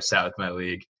very upset with my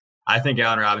league. I think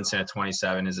Allen Robinson at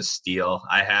 27 is a steal.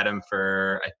 I had him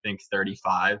for, I think,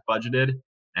 35 budgeted,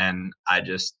 and I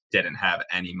just didn't have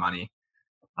any money.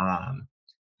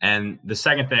 And the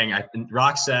second thing,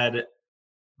 Rock said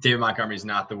David Montgomery is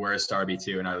not the worst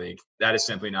RB2 in our league. That is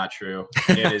simply not true.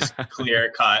 It is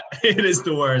clear cut. It is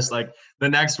the worst. Like the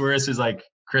next worst is like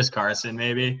Chris Carson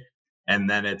maybe. And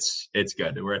then it's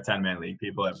good. We're a 10-man league.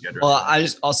 People have good. Well, I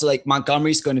just also like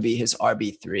Montgomery's going to be his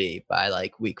RB3 by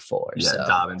like week 4. Yeah, so.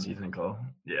 Dobbins, you think?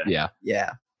 Yeah.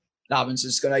 Dobbins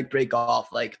is going to break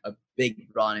off like a big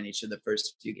run in each of the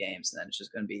first few games, and then it's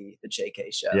just going to be the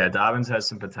JK show. Yeah, Dobbins has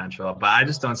some potential, but I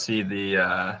just don't see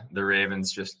the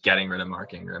Ravens just getting rid of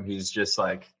Mark Ingram. He's just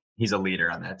like he's a leader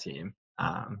on that team.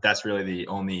 That's really the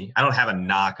only. I don't have a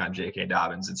knock on JK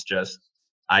Dobbins. It's just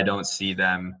I don't see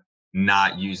them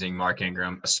not using Mark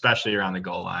Ingram, especially around the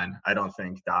goal line. I don't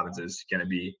think Dobbins is going to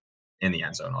be in the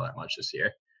end zone all that much this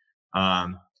year.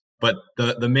 But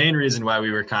the main reason why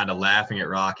we were kind of laughing at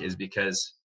Rock is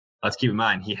because let's keep in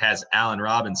mind he has Allen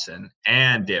Robinson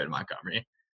and David Montgomery,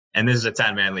 and this is a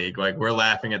 10-man league. Like we're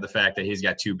laughing at the fact that he's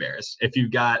got 2 Bears. If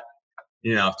you've got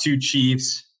 2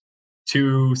 Chiefs,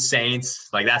 2 Saints,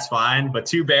 like that's fine, but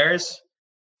 2 Bears,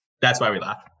 that's why we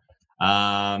laugh.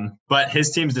 But his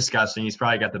team's disgusting. He's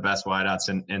probably got the best wideouts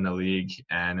in the league,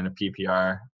 and in a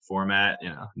PPR format,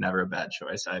 never a bad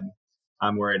choice.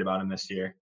 I'm worried about him this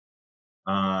year.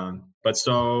 But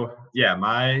so yeah,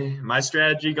 my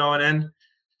strategy going in,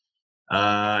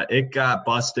 it got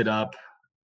busted up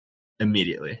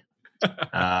immediately.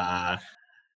 I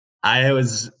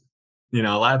was, a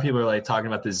lot of people are like talking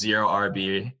about the 0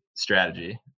 RB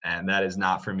strategy, and that is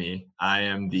not for me. I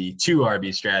am the 2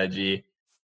 RB strategy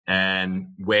and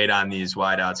wait on these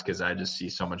wideouts because I just see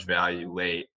so much value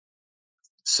late.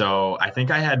 So I think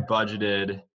I had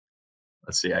budgeted,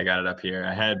 let's see, I got it up here.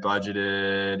 I had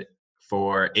budgeted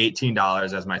for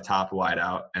 $18 as my top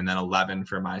wideout, and then 11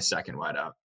 for my second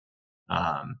wideout.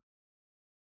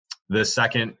 The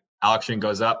second auction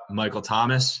goes up, Michael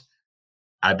Thomas.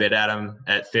 I bid at him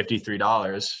at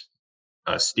 $53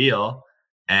 a steal,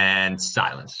 and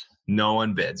silence. No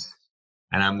one bids.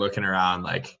 And I'm looking around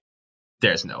like,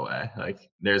 there's no way. Like,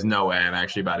 there's no way I'm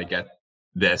actually about to get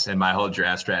this. And my whole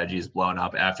draft strategy is blown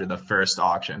up after the first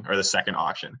auction or the second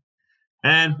auction.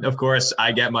 And of course,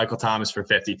 I get Michael Thomas for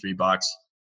 $53.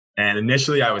 And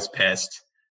initially I was pissed.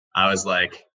 I was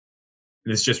like,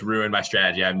 this just ruined my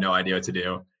strategy. I have no idea what to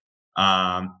do.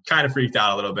 Kind of freaked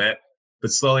out a little bit,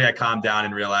 but slowly I calmed down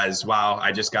and realized, wow,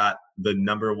 I just got the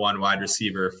number one wide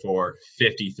receiver for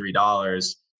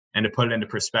 $53. And to put it into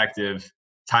perspective,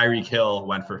 Tyreek Hill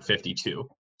went for 52.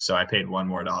 So I paid $1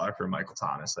 more for Michael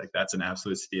Thomas. Like, that's an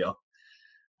absolute steal.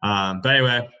 But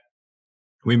anyway,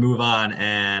 we move on,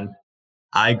 and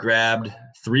I grabbed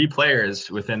 3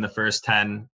 players within the first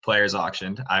 10 players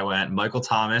auctioned. I went Michael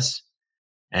Thomas,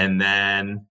 and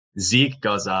then Zeke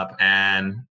goes up,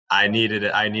 and I needed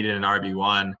an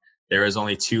RB1. There was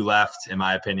only 2 left, in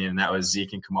my opinion, and that was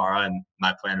Zeke and Kamara. And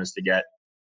my plan was to get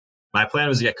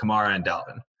Kamara and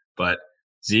Dalvin. But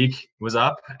Zeke was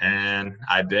up, and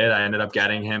I bid. I ended up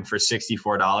getting him for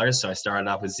 $64. So I started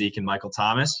off with Zeke and Michael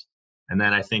Thomas. And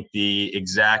then I think the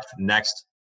exact next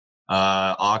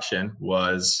auction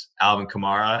was Alvin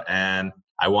Kamara, and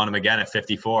I won him again at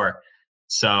 54.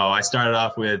 So I started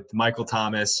off with Michael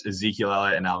Thomas, Ezekiel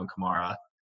Elliott, and Alvin Kamara.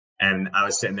 And I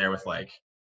was sitting there with like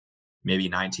maybe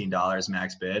 $19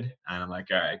 max bid. And I'm like,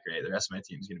 all right, great. The rest of my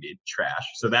team is going to be trash.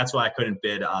 So that's why I couldn't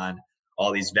bid on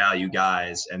all these value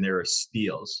guys, and there were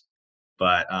steals.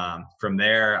 But from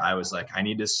there, I was like, I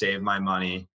need to save my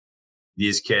money.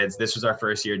 These kids, this was our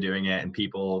first year doing it, and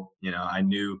people, I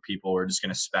knew people were just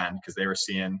going to spend because they were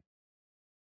seeing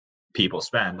people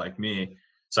spend like me.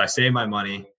 So I saved my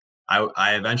money.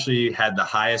 I eventually had the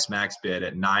highest max bid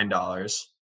at $9,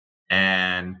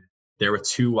 and there were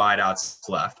 2 wideouts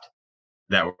left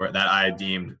that I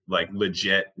deemed like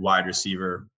legit wide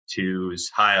receiver 2s,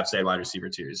 high upside wide receiver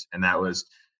 2s, and that was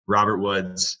Robert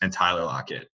Woods and Tyler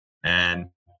Lockett. And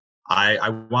I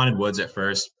wanted Woods at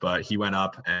first, but he went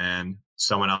up, and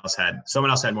someone else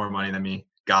had more money than me,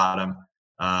 got him.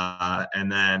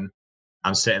 And then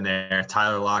I'm sitting there.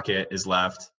 Tyler Lockett is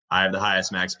left. I have the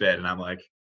highest max bid, and I'm like,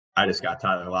 I just got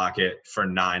Tyler Lockett for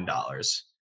 $9.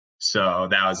 So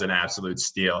that was an absolute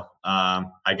steal.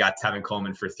 I got Tevin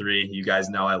Coleman for $3. You guys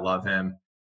know I love him.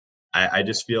 I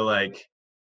just feel like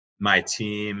my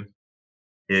team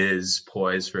is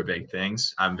poised for big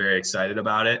things. I'm very excited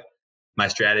about it. My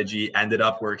strategy ended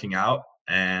up working out.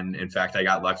 And in fact, I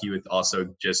got lucky with also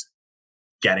just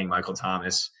getting Michael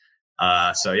Thomas.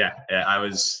 So yeah, I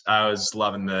was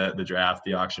loving the draft,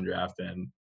 the auction draft, and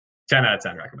 10 out of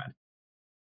 10 recommend.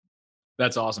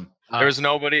 That's awesome. There's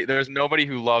nobody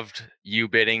who loved you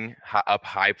bidding up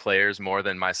high players more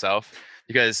than myself,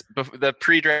 because the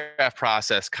pre-draft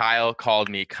process, Kyle called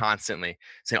me constantly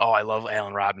saying, "Oh, I love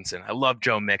Allen Robinson. I love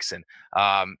Joe Mixon."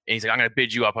 And he's like, "I'm going to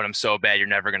bid you up on him so bad, you're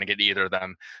never going to get either of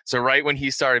them." So right when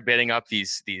he started bidding up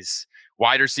these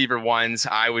wide receiver ones,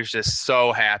 I was just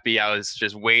so happy. I was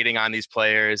just waiting on these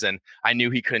players, and I knew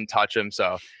he couldn't touch them.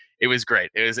 So it was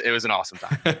great. It was an awesome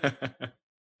time.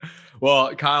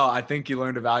 Well, Kyle, I think you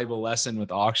learned a valuable lesson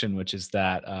with auction, which is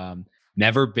that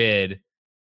never bid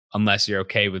unless you're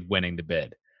okay with winning the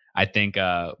bid. I think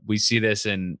we see this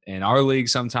in our league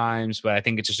sometimes, but I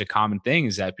think it's just a common thing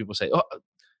is that people say, "Oh,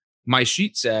 my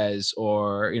sheet says,"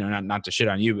 or not to shit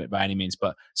on you by any means,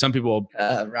 but some people,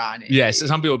 Ronnie. yeah, so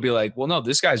some people will be like, "Well, no,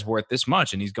 this guy's worth this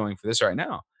much, and he's going for this right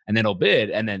now," and then he'll bid,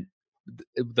 and then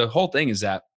the whole thing is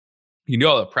that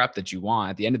the prep that you want.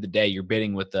 At the end of the day, you're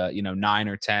bidding with 9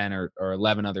 or 10 or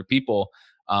 11 other people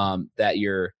that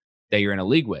you're in a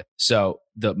league with. So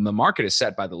the market is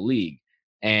set by the league,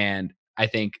 and I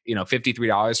think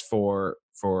 $53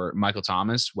 for Michael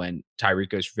Thomas when Tyreek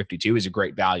goes for 52 is a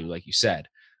great value, like you said.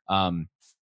 One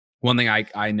thing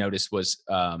I noticed was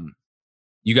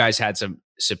you guys had some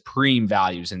supreme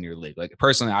values in your league. Like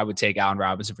personally, I would take Allen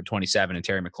Robinson for 27 and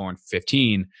Terry McLaurin for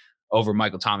 15 over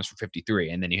Michael Thomas for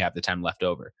 53, and then you have the 10 left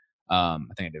over. I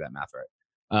think I did that math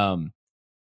right.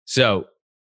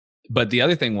 But the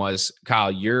other thing was,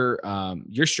 Kyle, your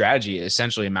strategy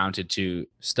essentially amounted to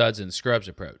studs and scrubs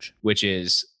approach, which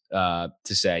is to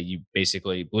say you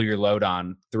basically blew your load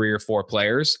on 3 or 4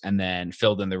 players and then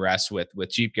filled in the rest with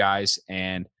cheap guys.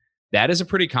 And that is a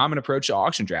pretty common approach to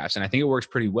auction drafts. And I think it works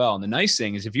pretty well. And the nice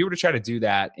thing is if you were to try to do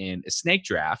that in a snake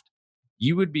draft,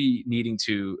 you would be needing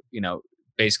to,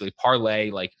 basically parlay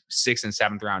like 6th and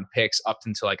 7th round picks up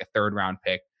until like a 3rd round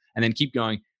pick and then keep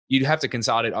going. you'd have to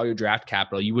consolidate all your draft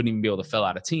capital. You wouldn't even be able to fill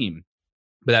out a team.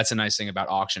 But that's a nice thing about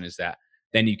auction is that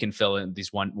then you can fill in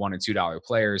these $1 or $2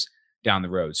 players down the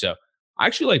road. So I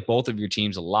actually like both of your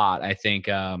teams a lot. I think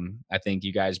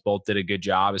you guys both did a good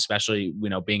job, especially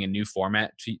being a new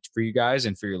format for you guys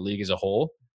and for your league as a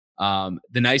whole. The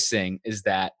nice thing is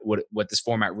that what this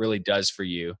format really does for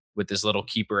you with this little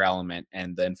keeper element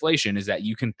and the inflation is that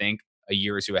you can think a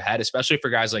year or two ahead, especially for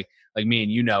guys like me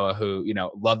and Noah, who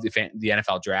love the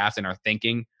NFL draft and are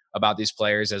thinking about these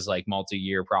players as like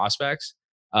multi-year prospects.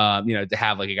 To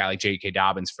have like a guy like J.K.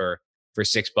 Dobbins for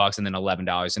 $6 and then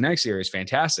 $11 the next year is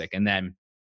fantastic. And then,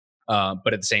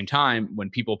 but at the same time, when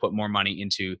people put more money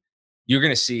into, you're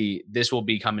going to see this will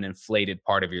become an inflated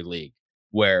part of your league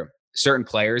where certain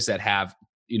players that have,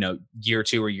 year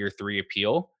 2 or year 3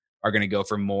 appeal are going to go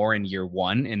for more in year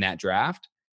 1 in that draft.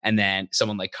 And then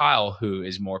someone like Kyle, who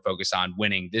is more focused on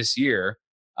winning this year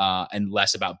and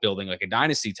less about building like a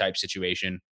dynasty type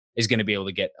situation, is going to be able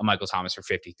to get a Michael Thomas for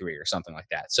 53 or something like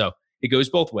that. So it goes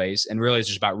both ways, and really it's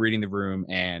just about reading the room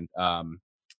and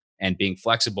being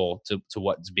flexible to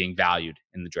what's being valued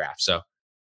in the draft. So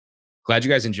glad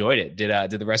you guys enjoyed it. Did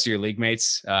the rest of your league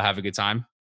mates have a good time?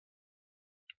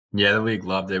 Yeah, the league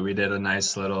loved it. We did a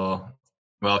nice little.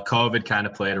 Well, COVID kind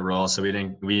of played a role, so we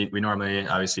didn't. We normally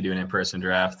obviously do an in-person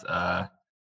draft.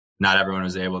 Not everyone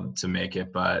was able to make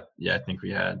it, but yeah, I think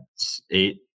we had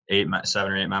 7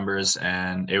 or 8 members,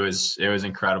 and it was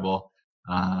incredible.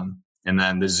 And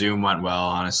then the Zoom went well.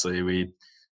 Honestly, we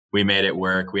made it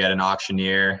work. We had an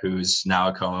auctioneer who's now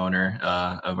a co-owner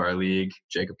of our league,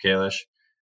 Jacob Kalish,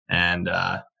 and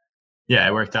yeah,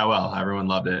 it worked out well. Everyone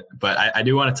loved it. But I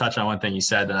do want to touch on one thing you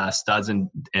said: studs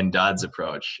and duds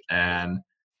approach, and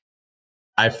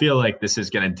I feel like this is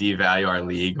going to devalue our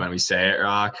league when we say it,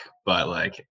 Rock. But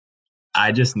like,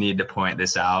 I just need to point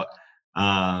this out.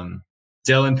 Dylan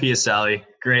Piacelli,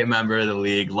 great member of the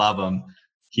league, love him.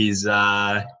 He was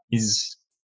our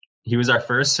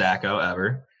first Sacco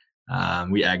ever.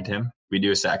 We egged him. We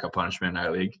do a Sacco punishment in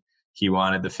our league. He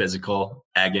wanted the physical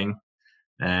egging,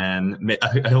 and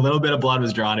a little bit of blood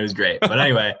was drawn. It was great. But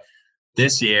anyway,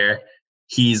 this year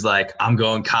he's like, I'm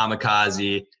going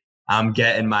kamikaze. I'm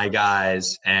getting my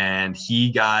guys, and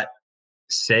he got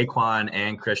Saquon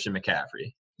and Christian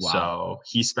McCaffrey. Wow. So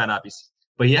he spent up,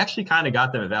 but he actually kind of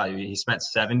got them a value. He spent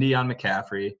 70 on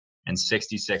McCaffrey and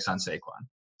 66 on Saquon.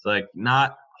 So like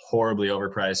not horribly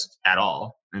overpriced at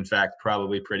all. In fact,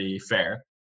 probably pretty fair.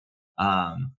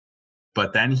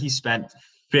 But then he spent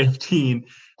 15.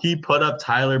 He put up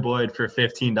Tyler Boyd for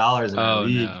 $15 in our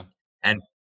league. No.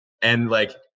 And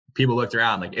like people looked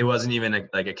around, like it wasn't even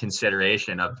a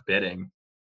consideration of bidding.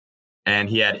 And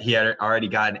he had already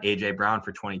gotten AJ Brown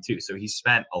for 22. So he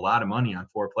spent a lot of money on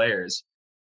 4 players.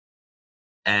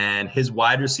 And his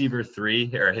wide receiver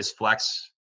 3 or his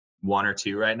flex 1 or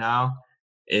 2 right now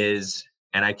is,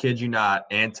 and I kid you not,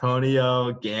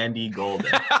 Antonio Gandy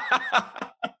Golden.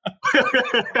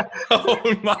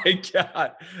 Oh my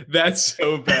God. That's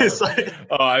so bad. It's like,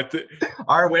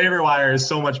 our waiver wire is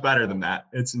so much better than that.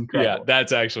 It's incredible. Yeah,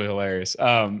 that's actually hilarious.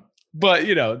 But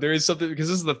there is something, because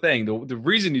this is the thing. The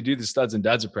reason you do the studs and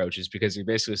duds approach is because you're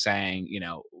basically saying,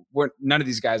 none of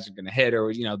these guys are going to hit,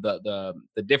 or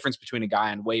the difference between a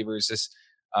guy on waivers is,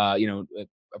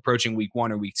 approaching week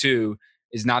 1 or week 2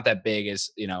 is not that big as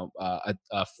a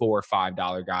 $4 or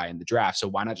 $5 guy in the draft. So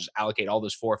why not just allocate all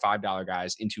those $4 or $5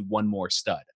 guys into one more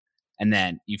stud, and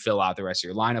then you fill out the rest of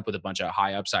your lineup with a bunch of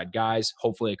high upside guys.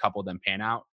 Hopefully, a couple of them pan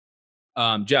out.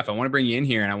 Jeff, I want to bring you in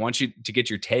here, and I want you to get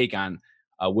your take on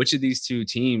which of these 2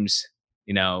 teams,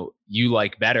 you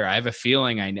like better. I have a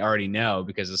feeling I already know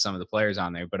because of some of the players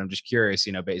on there, but I'm just curious,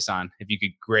 based on if you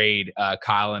could grade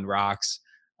Kyle and Rock's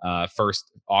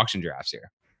first auction drafts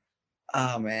here.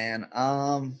 Oh man.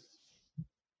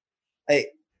 Hey,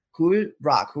 who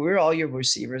are all your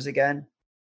receivers again?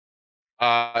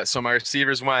 So my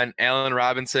receivers went Allen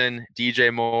Robinson,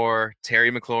 DJ Moore,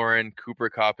 Terry McLaurin, Cooper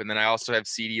Kupp, and then I also have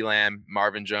CeeDee Lamb,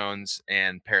 Marvin Jones,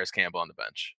 and Paris Campbell on the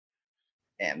bench.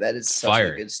 Damn, that is such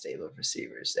a good stable of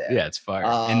receivers there. Yeah, it's fire.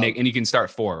 And you can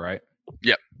start 4, right?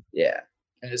 Yep. Yeah.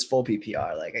 And it's full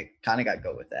PPR. Like, I kind of got to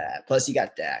go with that. Plus, you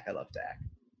got Dak. I love Dak.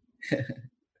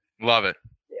 Love it.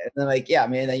 Yeah. And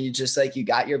then, then you just, you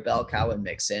got your bell cow and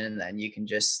Mixon, and then you can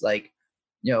just,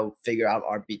 figure out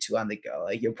RB2 on the go.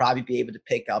 You'll probably be able to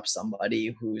pick up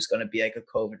somebody who's going to be like a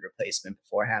COVID replacement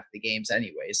before half the games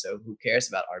anyway. So who cares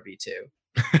about RB2?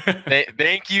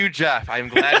 Thank you, Jeff. I'm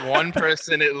glad one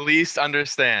person at least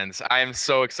understands. I am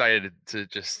so excited to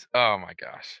just, oh my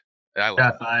gosh.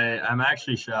 Jeff, I'm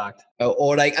actually shocked. Oh,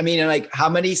 or how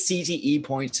many CTE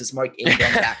points has Mark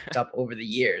Ingram backed up over the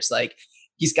years?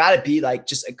 he's got to be like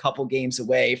just a couple games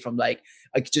away from like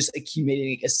just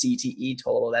accumulating a CTE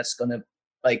total that's going to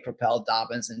like propel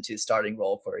Dobbins into starting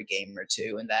role for a game or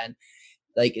two. And then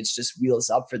like, it's just wheels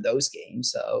up for those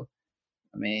games. So,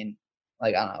 I mean,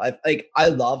 like, I don't know. I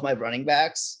love my running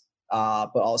backs,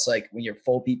 but also like when you're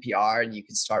full PPR and you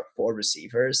can start 4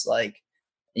 receivers, like,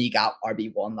 and you got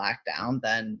RB1 locked down,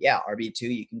 then yeah, RB2,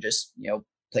 you can just,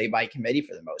 play by committee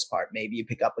for the most part. Maybe you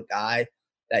pick up a guy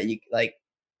that you like,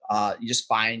 you just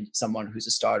find someone who's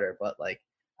a starter. But like,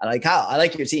 I like Kyle, I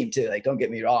like your team too. Like, don't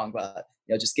get me wrong, but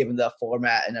just given the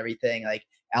format and everything, like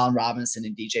Allen Robinson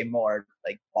and DJ Moore,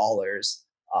 like ballers.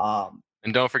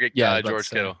 And don't forget George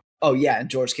Kittle. Oh yeah, and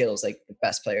George Kittle's like the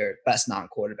best player, best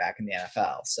non-quarterback in the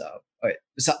NFL. So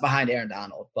behind Aaron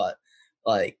Donald, but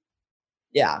like,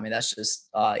 yeah, I mean that's just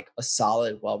like a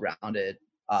solid, well-rounded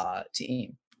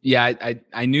team. Yeah,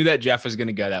 I knew that Jeff was going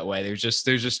to go that way. There's just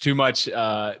too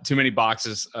many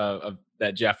boxes of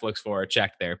that Jeff looks for a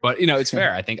check there. But it's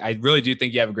fair. I really do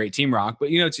think you have a great team, Ronk. But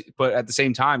but at the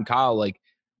same time, Kyle, like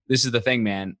this is the thing,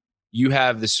 man. You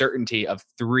have the certainty of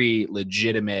 3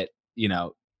 legitimate,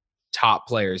 top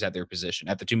players at their position,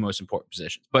 at the 2 most important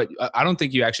positions. But I don't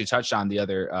think you actually touched on the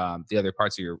other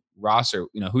parts of your roster.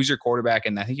 Who's your quarterback?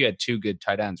 And I think you had 2 good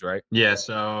tight ends, right? Yeah.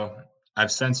 So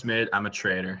I've since I'm a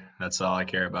trader. That's all I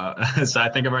care about. So I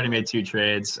think I've already made 2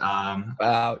 trades.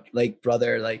 Wow, like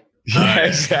brother, like yeah,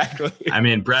 exactly. I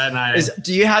mean, Brett and I.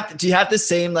 Do you have the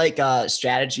same like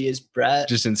strategy as Brett?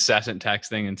 Just incessant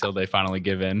texting until they finally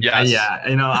give in. Yes. Yeah.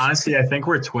 Honestly, I think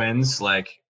we're twins.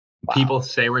 Like. Wow. People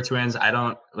say we're twins. I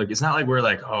don't like. It's not like we're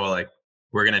like, oh, like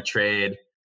we're gonna trade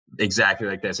exactly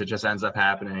like this. It just ends up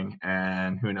happening,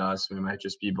 and who knows? We might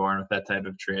just be born with that type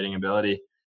of trading ability.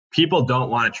 People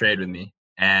don't want to trade with me,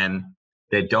 and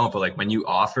they don't. But like when you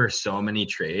offer so many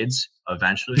trades,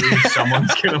 eventually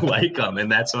someone's gonna like them,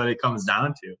 and that's what it comes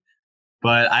down to.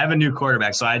 But I have a new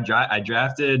quarterback, so I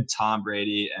drafted Tom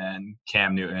Brady and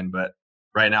Cam Newton, but.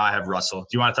 Right now, I have Russell. Do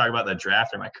you want to talk about the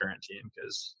draft or my current team?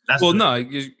 Because that's no,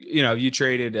 you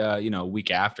traded a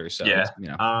week after, so yeah.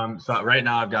 So right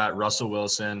now I've got Russell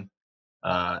Wilson,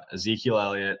 Ezekiel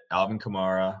Elliott, Alvin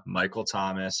Kamara, Michael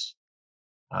Thomas.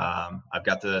 I've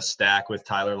got the stack with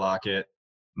Tyler Lockett.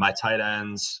 My tight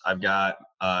ends, I've got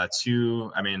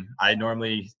 2. I mean, I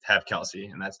normally have Kelsey,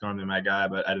 and that's normally my guy,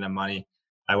 but I didn't have money.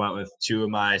 I went with 2 of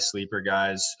my sleeper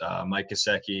guys, Mike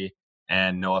Gesicki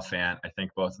and Noah Fant. I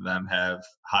think both of them have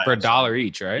high for $1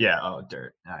 each, right? Yeah. Oh,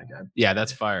 dirt. Oh, God. Yeah,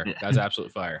 that's fire. Yeah. That's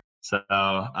absolute fire. So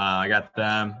I got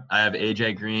them. I have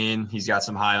AJ Green. He's got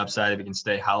some high upside if he can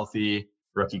stay healthy.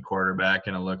 Rookie quarterback,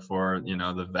 and I look for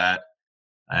the vet.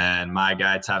 And my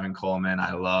guy Tevin Coleman,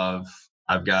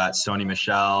 I've got Sony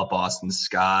Michel, Boston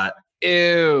Scott.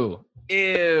 Ew.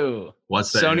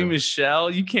 What's that? Sony Michel?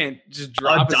 You can't just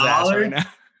drop his ass right now.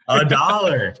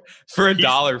 $1 for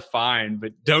 $1, fine,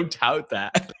 but don't tout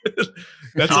that.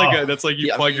 That's like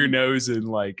you plug your nose in.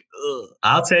 Like, ugh.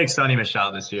 I'll take Sony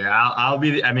Michel this year. I'm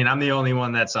the only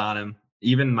one that's on him.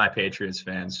 Even my Patriots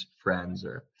friends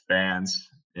or fans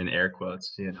in air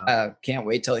quotes. Can't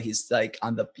wait till he's like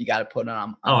on the. You got to put him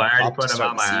on. I already put him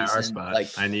on my IR spot. Like,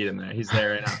 I need him there. He's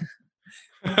there right now.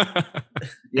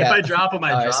 Yeah. If I drop him,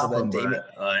 I drop him.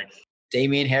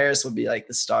 Damian Harris would be like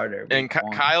the starter. And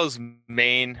Kyle's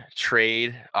main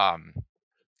trading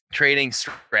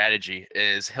strategy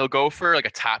is he'll go for like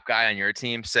a top guy on your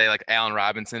team, say like Allen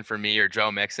Robinson for me or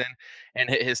Joe Mixon. And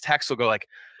his text will go like,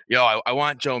 yo, I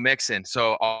want Joe Mixon.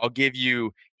 So I'll give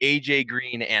you AJ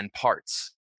Green and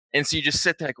parts. And so you just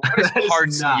sit there like, what is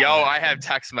parts? I have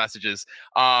text messages.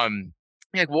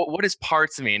 Like, what does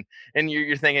parts mean? And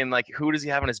you're thinking, like, who does he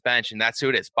have on his bench? And that's who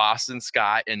it is. Boston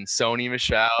Scott and Sony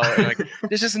Michel. And like,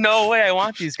 there's just no way I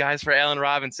want these guys for Allen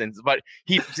Robinson. But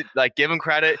he, like, give him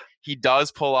credit. He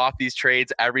does pull off these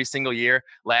trades every single year.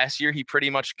 Last year, he pretty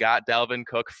much got Dalvin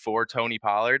Cook for Tony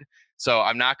Pollard. So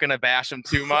I'm not going to bash him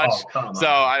too much. Come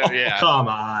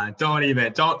on.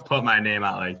 Don't put my name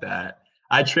out like that.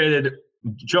 I traded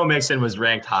 – Joe Mixon was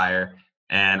ranked higher,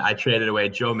 and I traded away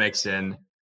Joe Mixon –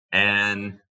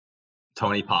 and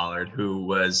Tony Pollard, who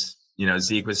was,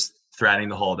 Zeke was threatening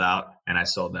to hold out, and I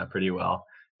sold that pretty well.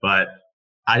 But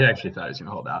I actually thought he was going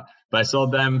to hold out. But I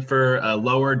sold them for a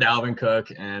lower Dalvin Cook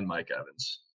and Mike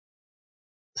Evans.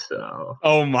 So.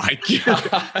 Oh, my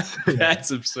God.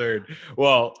 That's absurd.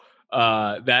 Well,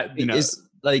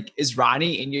 is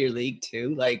Ronnie in your league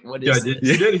too? Like, what is you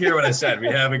did hear what I said. We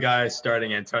have a guy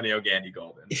starting Antonio Gandy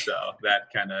Golden. So that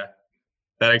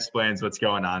explains what's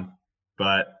going on.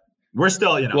 But we're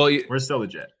still, we're still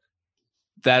legit.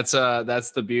 That's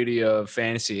the beauty of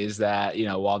fantasy is that,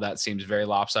 while that seems very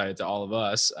lopsided to all of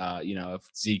us, if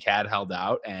Zeke had held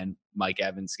out and Mike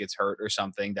Evans gets hurt or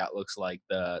something, that looks like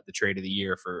the trade of the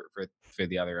year for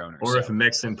the other owners. Or if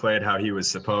Mixon played how he was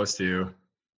supposed to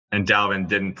and Dalvin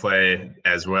didn't play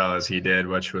as well as he did,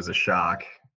 which was a shock,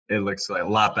 it looks like a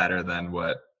lot better than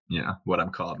what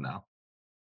I'm called now.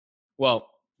 Well,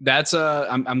 that's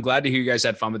I'm glad to hear you guys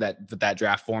had fun with that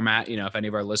draft format. If any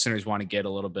of our listeners want to get a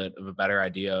little bit of a better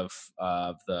idea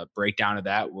of the breakdown of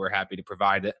that, we're happy to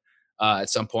provide it at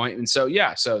some point. And so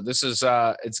so this is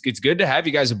it's good to have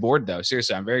you guys aboard though.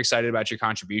 Seriously, I'm very excited about your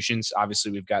contributions.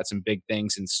 Obviously, we've got some big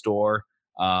things in store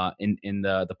in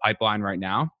the pipeline right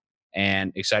now,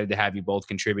 and excited to have you both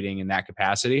contributing in that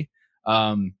capacity.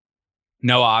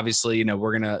 Noah, obviously,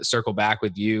 we're going to circle back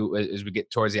with you as we get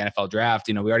towards the NFL draft.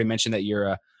 We already mentioned that you're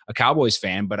a Cowboys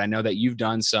fan, but I know that you've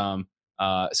done some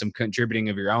contributing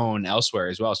of your own elsewhere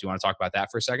as well. So you want to talk about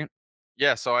that for a second?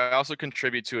 Yeah, so I also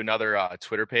contribute to another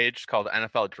Twitter page called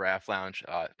NFL Draft Lounge.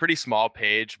 Pretty small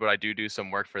page, but I do some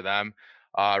work for them.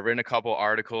 Written a couple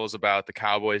articles about the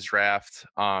Cowboys draft.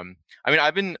 I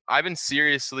mean, I've been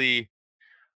seriously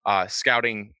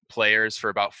scouting players for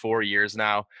about 4 years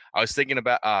now. I was thinking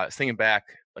back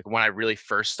like when I really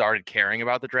first started caring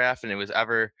about the draft, and it was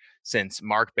ever since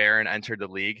Mark Barron entered the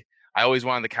league. I always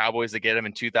wanted the Cowboys to get him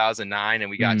in 2009, and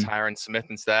we got Tyron Smith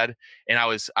instead. And I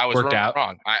was Worked out.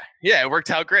 wrong. It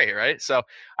worked out great, right? So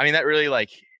I mean, that really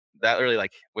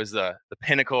was the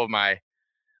pinnacle of my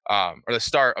or the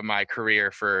start of my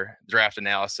career for draft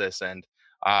analysis. And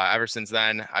ever since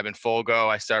then, I've been full go.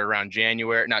 I started around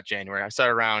I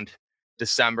started around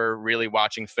December, really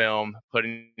watching film,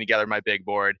 putting together my big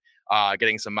board,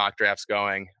 getting some mock drafts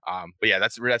going. But yeah,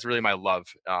 that's really my love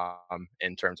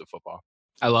in terms of football.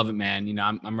 I love it, man.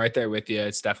 I'm right there with you.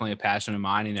 It's definitely a passion of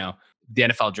mine. The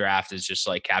NFL draft is just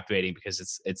like captivating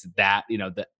because it's that,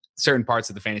 the certain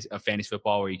parts of the fantasy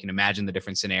football where you can imagine the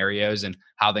different scenarios and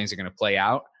how things are going to play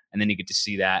out. And then you get to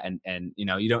see that. And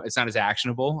it's not as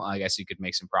actionable. I guess you could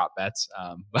make some prop bets.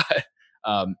 But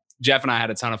Jeff and I had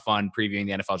a ton of fun previewing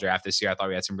the NFL draft this year. I thought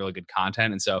we had some really good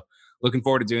content. And so looking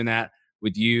forward to doing that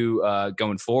with you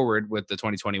going forward with the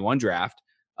 2021 draft.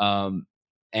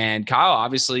 And Kyle,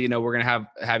 obviously, we're going to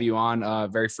have you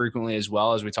on very frequently as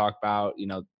well as we talk about,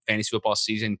 fantasy football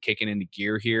season kicking into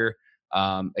gear here.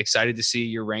 Excited to see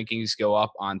your rankings go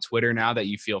up on Twitter now that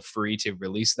you feel free to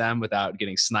release them without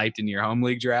getting sniped in your home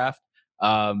league draft.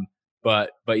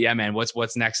 But yeah, man,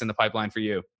 what's next in the pipeline for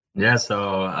you? Yeah.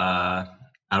 So,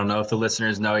 I don't know if the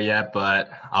listeners know yet, but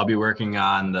I'll be working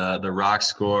on the rock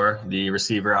score, the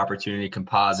receiver opportunity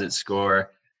composite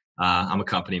score. I'm a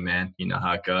company man, you know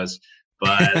how it goes.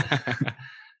 But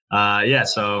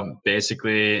so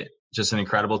basically just an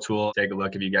incredible tool. Take a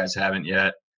look if you guys haven't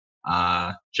yet.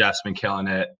 Jeff's been killing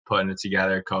it, putting it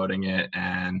together, coding it,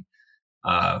 and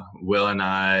Will and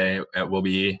I will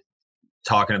be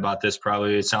talking about this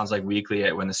probably, it sounds like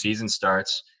weekly when the season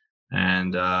starts.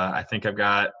 And I think I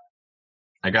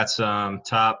got some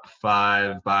top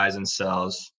 5 buys and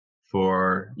sells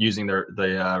for using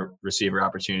the receiver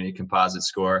opportunity composite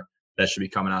score. That should be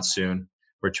coming out soon.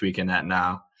 We're tweaking that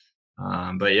now.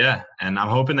 But yeah, and I'm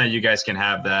hoping that you guys can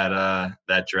have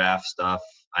that draft stuff.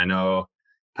 I know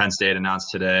Penn State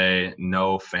announced today,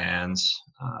 no fans.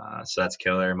 So that's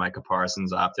killer. Micah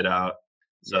Parsons opted out.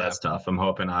 So that's tough. I'm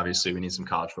hoping, obviously, we need some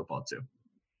college football too.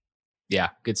 Yeah,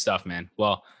 good stuff, man.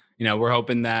 Well, we're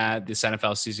hoping that this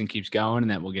NFL season keeps going and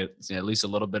that we'll get at least a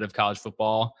little bit of college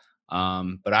football.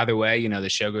 But either way, the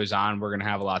show goes on. We're going to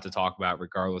have a lot to talk about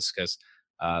regardless because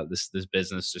this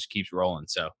business just keeps rolling.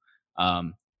 So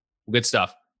good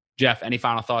stuff. Jeff, any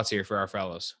final thoughts here for our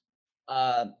fellows?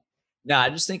 No,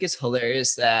 I just think it's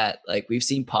hilarious that we've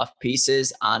seen puff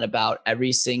pieces on about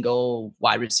every single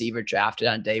wide receiver drafted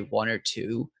on day 1 or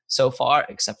 2 so far,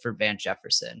 except for Van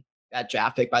Jefferson. That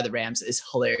draft pick by the Rams is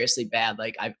hilariously bad.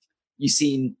 You've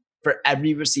seen for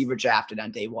every receiver drafted on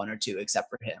day 1 or 2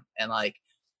 except for him. And I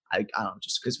don't know,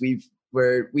 just because we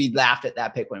laughed at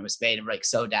that pick when it was made and we're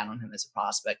so down on him as a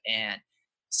prospect and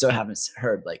still haven't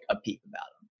heard a peep about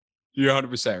him. You're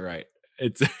 100% right.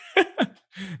 It's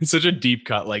it's such a deep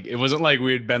cut. It wasn't like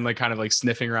we had been kind of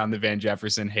sniffing around the Van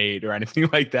Jefferson hate or anything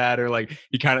like that, or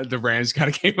the Rams kind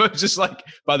of came up just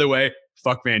by the way,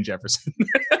 fuck Van Jefferson.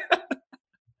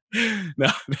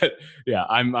 No,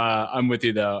 I'm with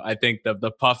you though. I think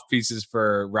the puff pieces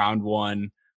for round 1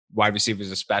 wide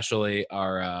receivers especially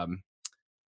are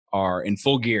in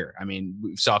full gear. I mean,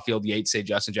 we saw Field Yates say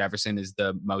Justin Jefferson is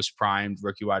the most primed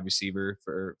rookie wide receiver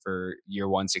for year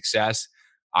 1 success.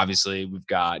 Obviously, we've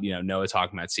got, Noah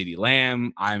talking about CeeDee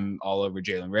Lamb. I'm all over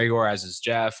Jalen Reagor, as is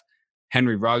Jeff.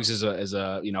 Henry Ruggs is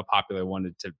a popular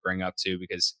one to bring up too,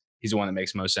 because he's the one that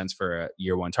makes most sense for a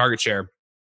year one target share.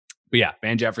 But yeah,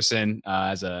 Van Jefferson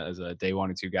as a day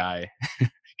 1 or 2 guy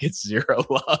gets zero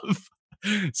love.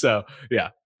 So yeah,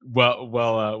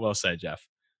 well said, Jeff.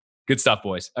 Good stuff,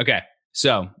 boys. Okay,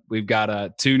 so we've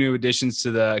got 2 new additions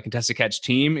to the Contested Catch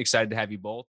team. Excited to have you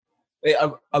both. Wait,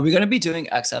 are we going to be doing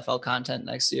XFL content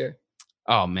next year?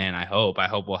 Oh man, I hope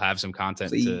we'll have some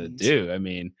content to do. I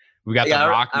mean, we got like, the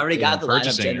Rock. I already got the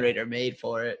lineup generator made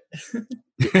for it.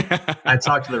 I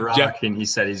talked to the Rock, and he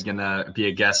said he's gonna be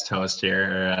a guest host here,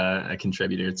 or a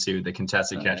contributor to the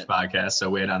Contested Catch podcast. So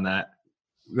wait on that.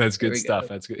 That's good stuff.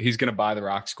 That's good. He's gonna buy the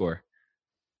Rock score.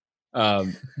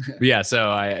 Yeah.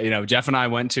 So Jeff and I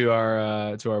went to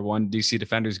our one DC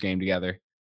Defenders game together.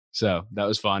 So that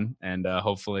was fun, and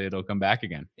hopefully it'll come back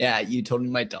again. Yeah, you told me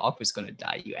my dog was gonna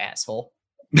die, you asshole.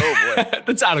 Oh boy,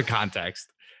 that's out of context.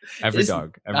 Every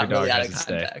dog really has to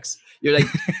stay. You're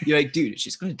like, dude,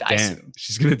 she's gonna die soon.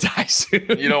 She's gonna die soon.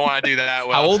 You don't want to do that.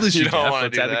 How old is she? You don't want to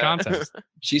do that. The context.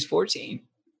 She's 14.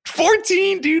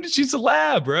 14, dude. She's a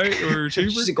lab, right? Or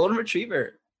she's a golden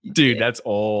retriever. Dude, that's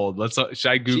old.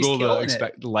 Should I Google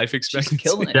the life expectancy? She's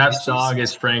killing it. Jeff's dog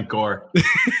is Frank Gore.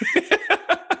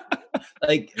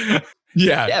 Like,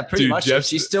 yeah, pretty much.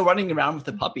 She's still running around with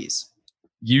the puppies.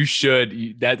 You should.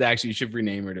 You should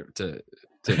rename her to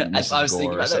I was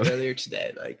thinking about that earlier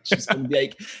today. Like, she's gonna be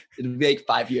like, it'll be like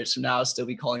 5 years from now, I'll still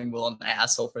be calling Will an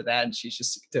asshole for that, and she's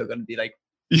just still gonna be like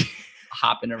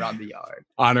hopping around the yard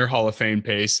on her Hall of Fame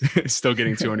pace, still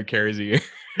getting 200 carries a year.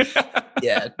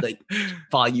 Yeah, like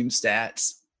volume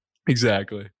stats.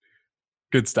 Exactly.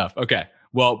 Good stuff. Okay,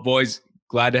 well, boys,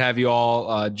 glad to have you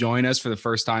all join us for the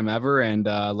first time ever, and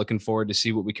looking forward to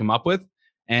see what we come up with.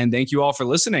 And thank you all for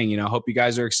listening. Hope you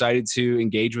guys are excited to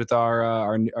engage with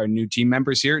our new team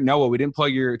members here. Noah, we didn't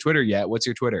plug your Twitter yet. What's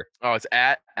your Twitter? Oh, it's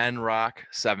at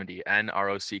NRock70,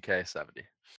 NROCK70.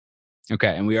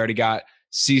 Okay, and we already got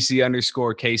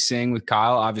CC_K Sing with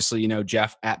Kyle. Obviously,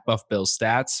 Jeff at Buff Bill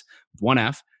Stats with 1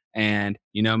 F, and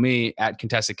me at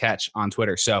Contested Catch on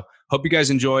Twitter. So hope you guys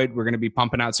enjoyed. We're going to be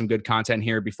pumping out some good content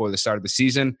here before the start of the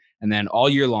season, and then all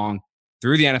year long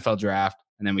through the NFL draft,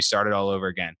 and then we start it all over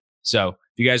again. So if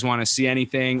you guys want to see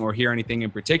anything or hear anything in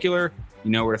particular,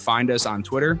 you know where to find us on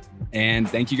Twitter. And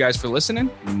thank you guys for listening,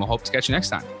 and we'll hope to catch you next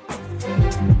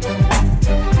time.